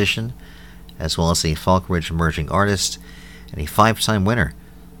Competition, as well as a Falkridge Emerging Artist, and a 5-time winner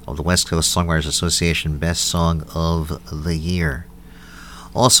of the West Coast Songwriters Association Best Song of the Year.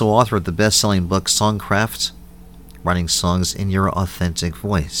 Also author of the best-selling book Songcraft, Writing Songs in Your Authentic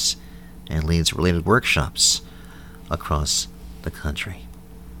Voice, and leads related workshops across the country.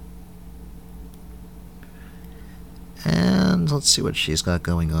 And let's see what she's got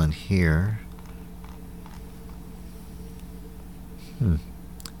going on here.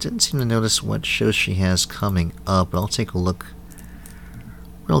 Didn't seem to notice what shows she has coming up, but I'll take a look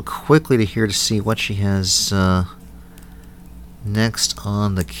real quickly to see what she has next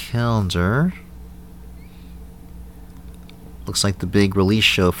on the calendar. Looks like the big release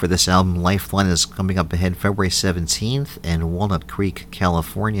show for this album, Lifeline, is coming up ahead February 17th in Walnut Creek,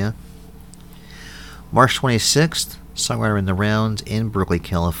 California. March 26th, Songwriter in the Round in Berkeley,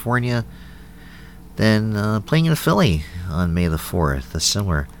 California. Then playing in Philly on May the 4th, a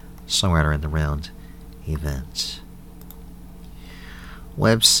similar Songwriter in the Round event.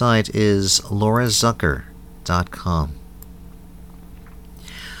 Website is laurazucker.com.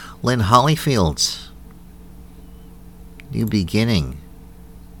 Lynn Hollyfield, New Beginning,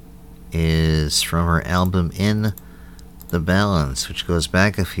 is from her album In the Balance, which goes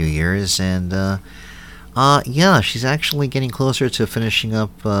back a few years, and yeah, she's actually getting closer to finishing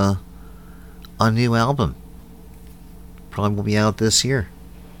up a new album. Probably will be out this year.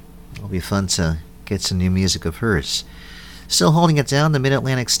 It'll be fun to get some new music of hers. Still holding it down, the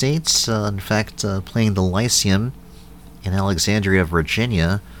Mid-Atlantic States, in fact, playing the Lyceum in Alexandria,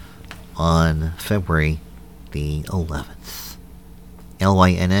 Virginia on February the 11th.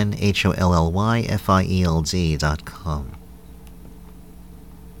 LYNNHOLLYFIELD.com.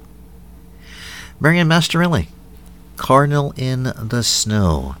 Marian Mastroianni, Cardinal in the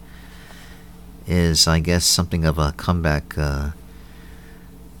Snow, is, I guess, something of a comeback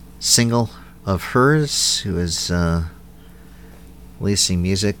single of hers, who is releasing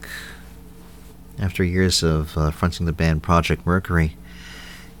music after years of fronting the band Project Mercury.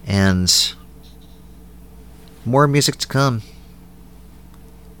 And more music to come.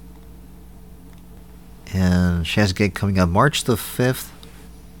 And she has a gig coming up March the 5th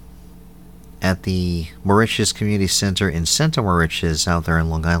at the Mauritius Community Center in Center Mauritius out there in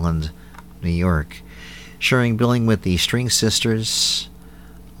Long Island, New York. Sharing billing with the String Sisters,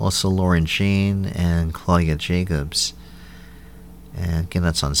 also Lauren Jane and Claudia Jacobs. And again,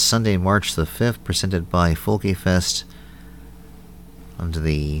 that's on Sunday, March the 5th, presented by Folky Fest under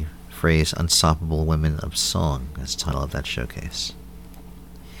the phrase Unstoppable Women of Song as the title of that showcase.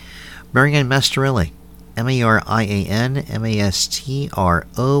 Marian Mastroianni, MARIAN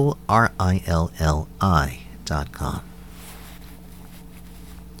MASTRORILLI.com.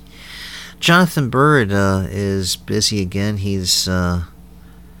 Jonathan Bird is busy again. He's I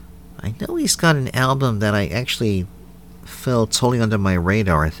know he's got an album that I actually fell totally under my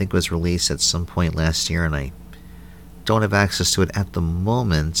radar. I think it was released at some point last year, and I don't have access to it at the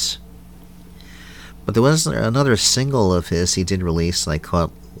moment. But there was another single of his he did release that I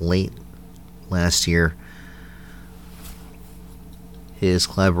caught late last year. His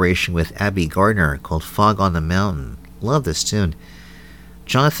collaboration with Abby Gardner called Fog on the Mountain. Love this tune.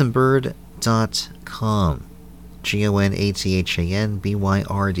 JonathanByrd.com.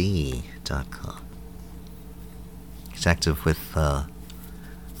 JONATHANBYRD.com. He's active with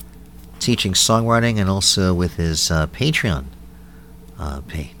teaching songwriting and also with his Patreon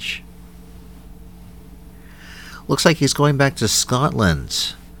page. Looks like he's going back to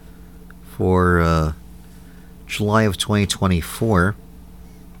Scotland for July of 2024.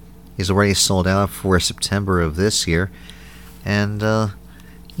 He's already sold out for September of this year. And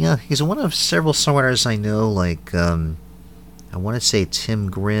yeah, he's one of several songwriters I know, like I want to say Tim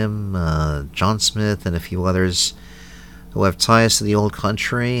Grimm, John Smith, and a few others who have ties to the old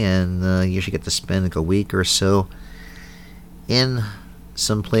country and usually get to spend like a week or so in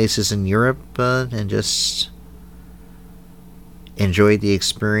some places in Europe and just enjoy the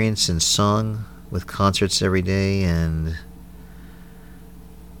experience in song with concerts every day. And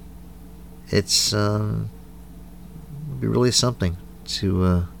it's be really something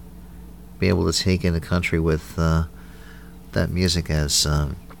to be able to take in the country with that music as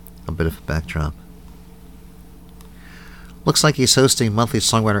a bit of a backdrop. Looks like he's hosting monthly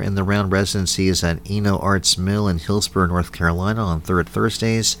Songwriter in the Round residencies at Eno Arts Mill in Hillsborough, North Carolina on third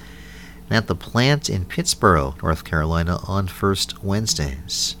Thursdays, and at the Plant in Pittsboro, North Carolina on first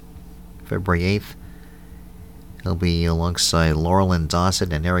Wednesdays. February 8th, he'll be alongside Laurel and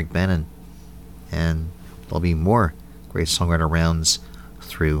Dawson and Eric Bannon, and there'll be more great Songwriter rounds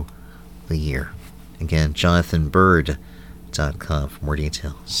through the year. Again, JonathanBird.com for more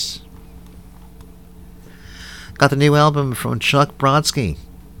details. Got the new album from Chuck Brodsky,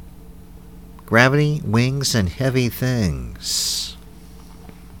 Gravity, Wings, and Heavy Things.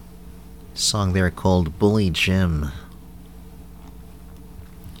 Song there called Bully Jim.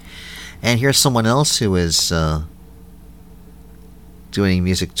 And here's someone else who is doing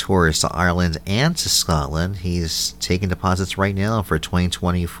music tours to Ireland and to Scotland. He's taking deposits right now for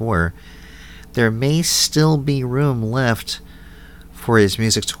 2024. There may still be room left for his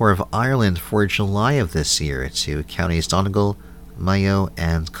music tour of Ireland for July of this year to counties Donegal, Mayo,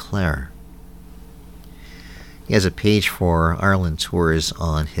 and Clare. He has a page for Ireland tours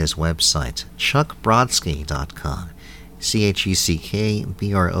on his website, chuckbrodsky.com.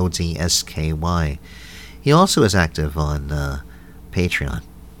 CheckBrodsky. He also is active on Patreon,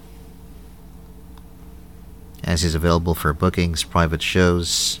 as he's available for bookings, private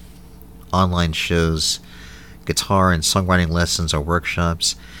shows, online shows, guitar and songwriting lessons or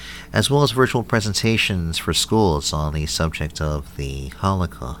workshops, as well as virtual presentations for schools on the subject of the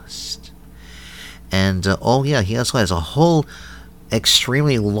Holocaust. And he also has a whole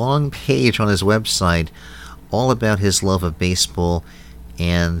extremely long page on his website all about his love of baseball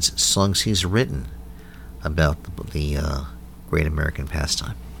and songs he's written about the great American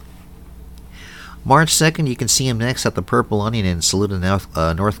pastime. March 2nd, you can see him next at the Purple Onion in Saluda,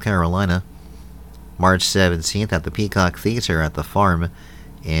 North Carolina. March 17th at the Peacock Theater at the Farm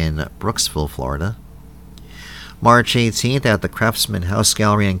in Brooksville, Florida. March 18th at the Craftsman House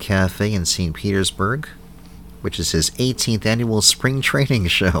Gallery and Cafe in St. Petersburg, which is his 18th annual spring training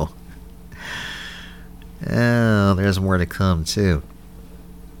show. Oh, there's more to come, too.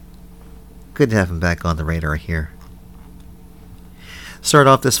 Good to have him back on the radar here. Start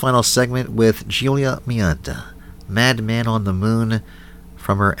off this final segment with Giulia Mianta, Madman on the Moon,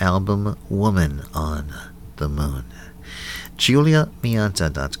 from her album Woman on the Moon.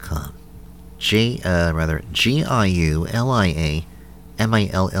 GiuliaMianta.com.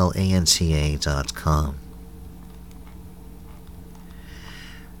 GiuliaMillanta.com.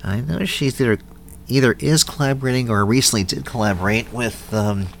 I know she's either is collaborating or recently did collaborate with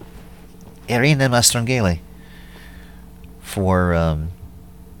Irina Mastrangeli for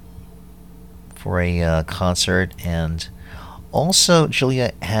a concert, and also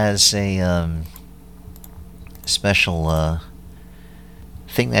Giulia has a special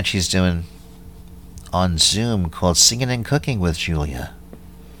thing that she's doing on Zoom called Singing and Cooking with Giulia.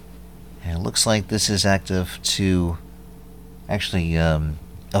 And it looks like this is active to actually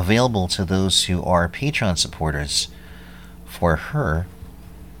available to those who are Patreon supporters for her.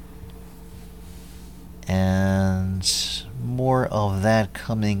 And more of that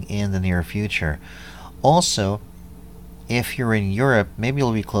coming in the near future. Also, if you're in Europe, maybe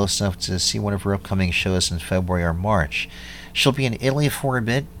you'll be close enough to see one of her upcoming shows in February or March. She'll be in Italy for a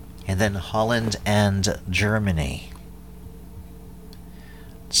bit, and then Holland and Germany.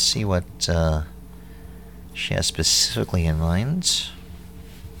 Let's see what she has specifically in mind.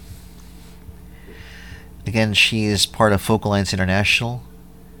 Again, she is part of Focal Lines International,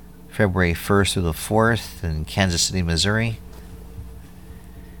 February 1st through the 4th in Kansas City, Missouri.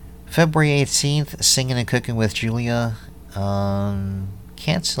 February 18th, Singing and Cooking with Giulia.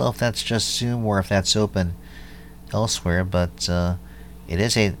 Can't tell if that's just Zoom or if that's open elsewhere, but it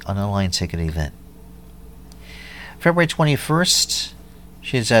is an online ticket event. February 21st,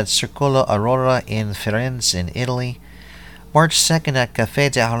 she's at Circolo Aurora in Firenze in Italy. March 2nd at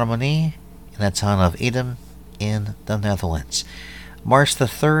Café de Harmonie in the town of Edam in the Netherlands. March the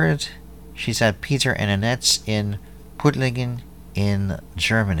 3rd, she's at Peter and Annette's in Puttlingen in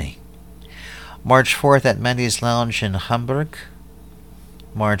Germany. March 4th at Mandy's Lounge in Hamburg.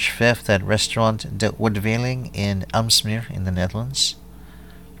 March 5th at Restaurant de Woodveling in Amsmeer in the Netherlands.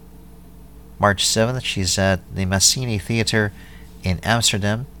 March 7th, she's at the Massini Theater in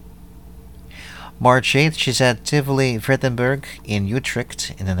Amsterdam. March 8th, she's at Tivoli Vredenburg in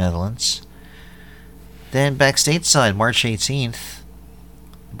Utrecht in the Netherlands. Then back stateside, March 18th,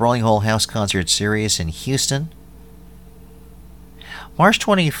 Brawling Hole House Concert Series in Houston. March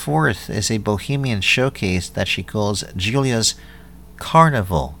 24th is a Bohemian showcase that she calls Giulia's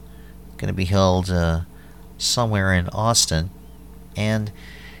Carnival, going to be held somewhere in Austin. And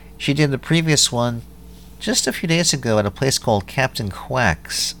she did the previous one just a few days ago at a place called Captain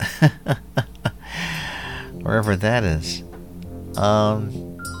Quack's. Wherever that is.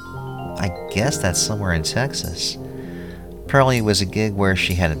 I guess that's somewhere in Texas. Apparently it was a gig where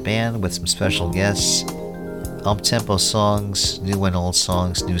she had a band with some special guests, up-tempo songs, new and old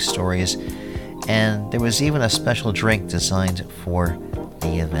songs, new stories, and there was even a special drink designed for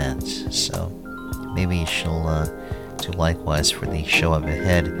the event. So maybe she'll do likewise for the show up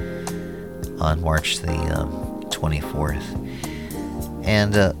ahead on March the 24th.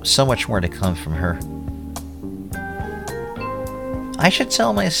 And so much more to come from her. I should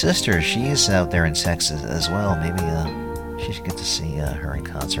tell my sister, she's out there in Texas as well. Maybe she should get to see her in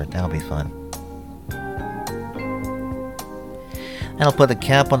concert. That'll be fun. And I'll put a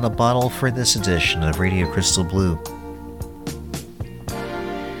cap on the bottle for this edition of Radio Crystal Blue.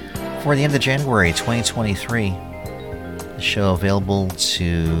 For the end of January 2023, the show available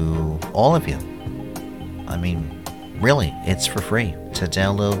to all of you. I mean, really, it's for free to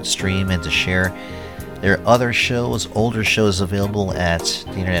download, stream, and to share. There are other shows, older shows available at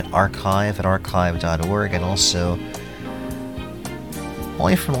the Internet Archive at archive.org, and also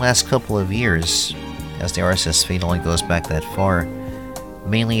only from the last couple of years, as the RSS feed only goes back that far,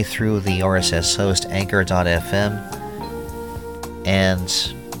 mainly through the RSS host Anchor.fm,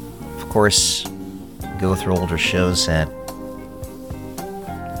 and of course go through older shows at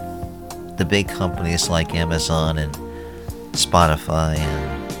the big companies like Amazon and Spotify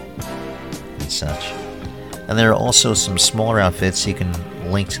and such. And there are also some smaller outfits. You can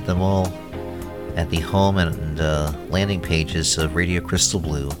link to them all at the home and landing pages of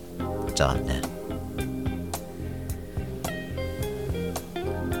RadioCrystalBlue.net.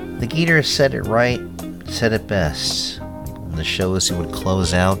 The Geeter said it right, said it best. On the shows he would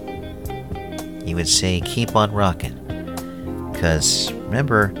close out, he would say, keep on rocking. Because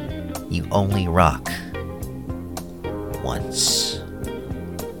remember, you only rock once.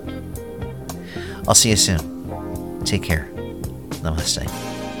 I'll see you soon. Take care. Namaste.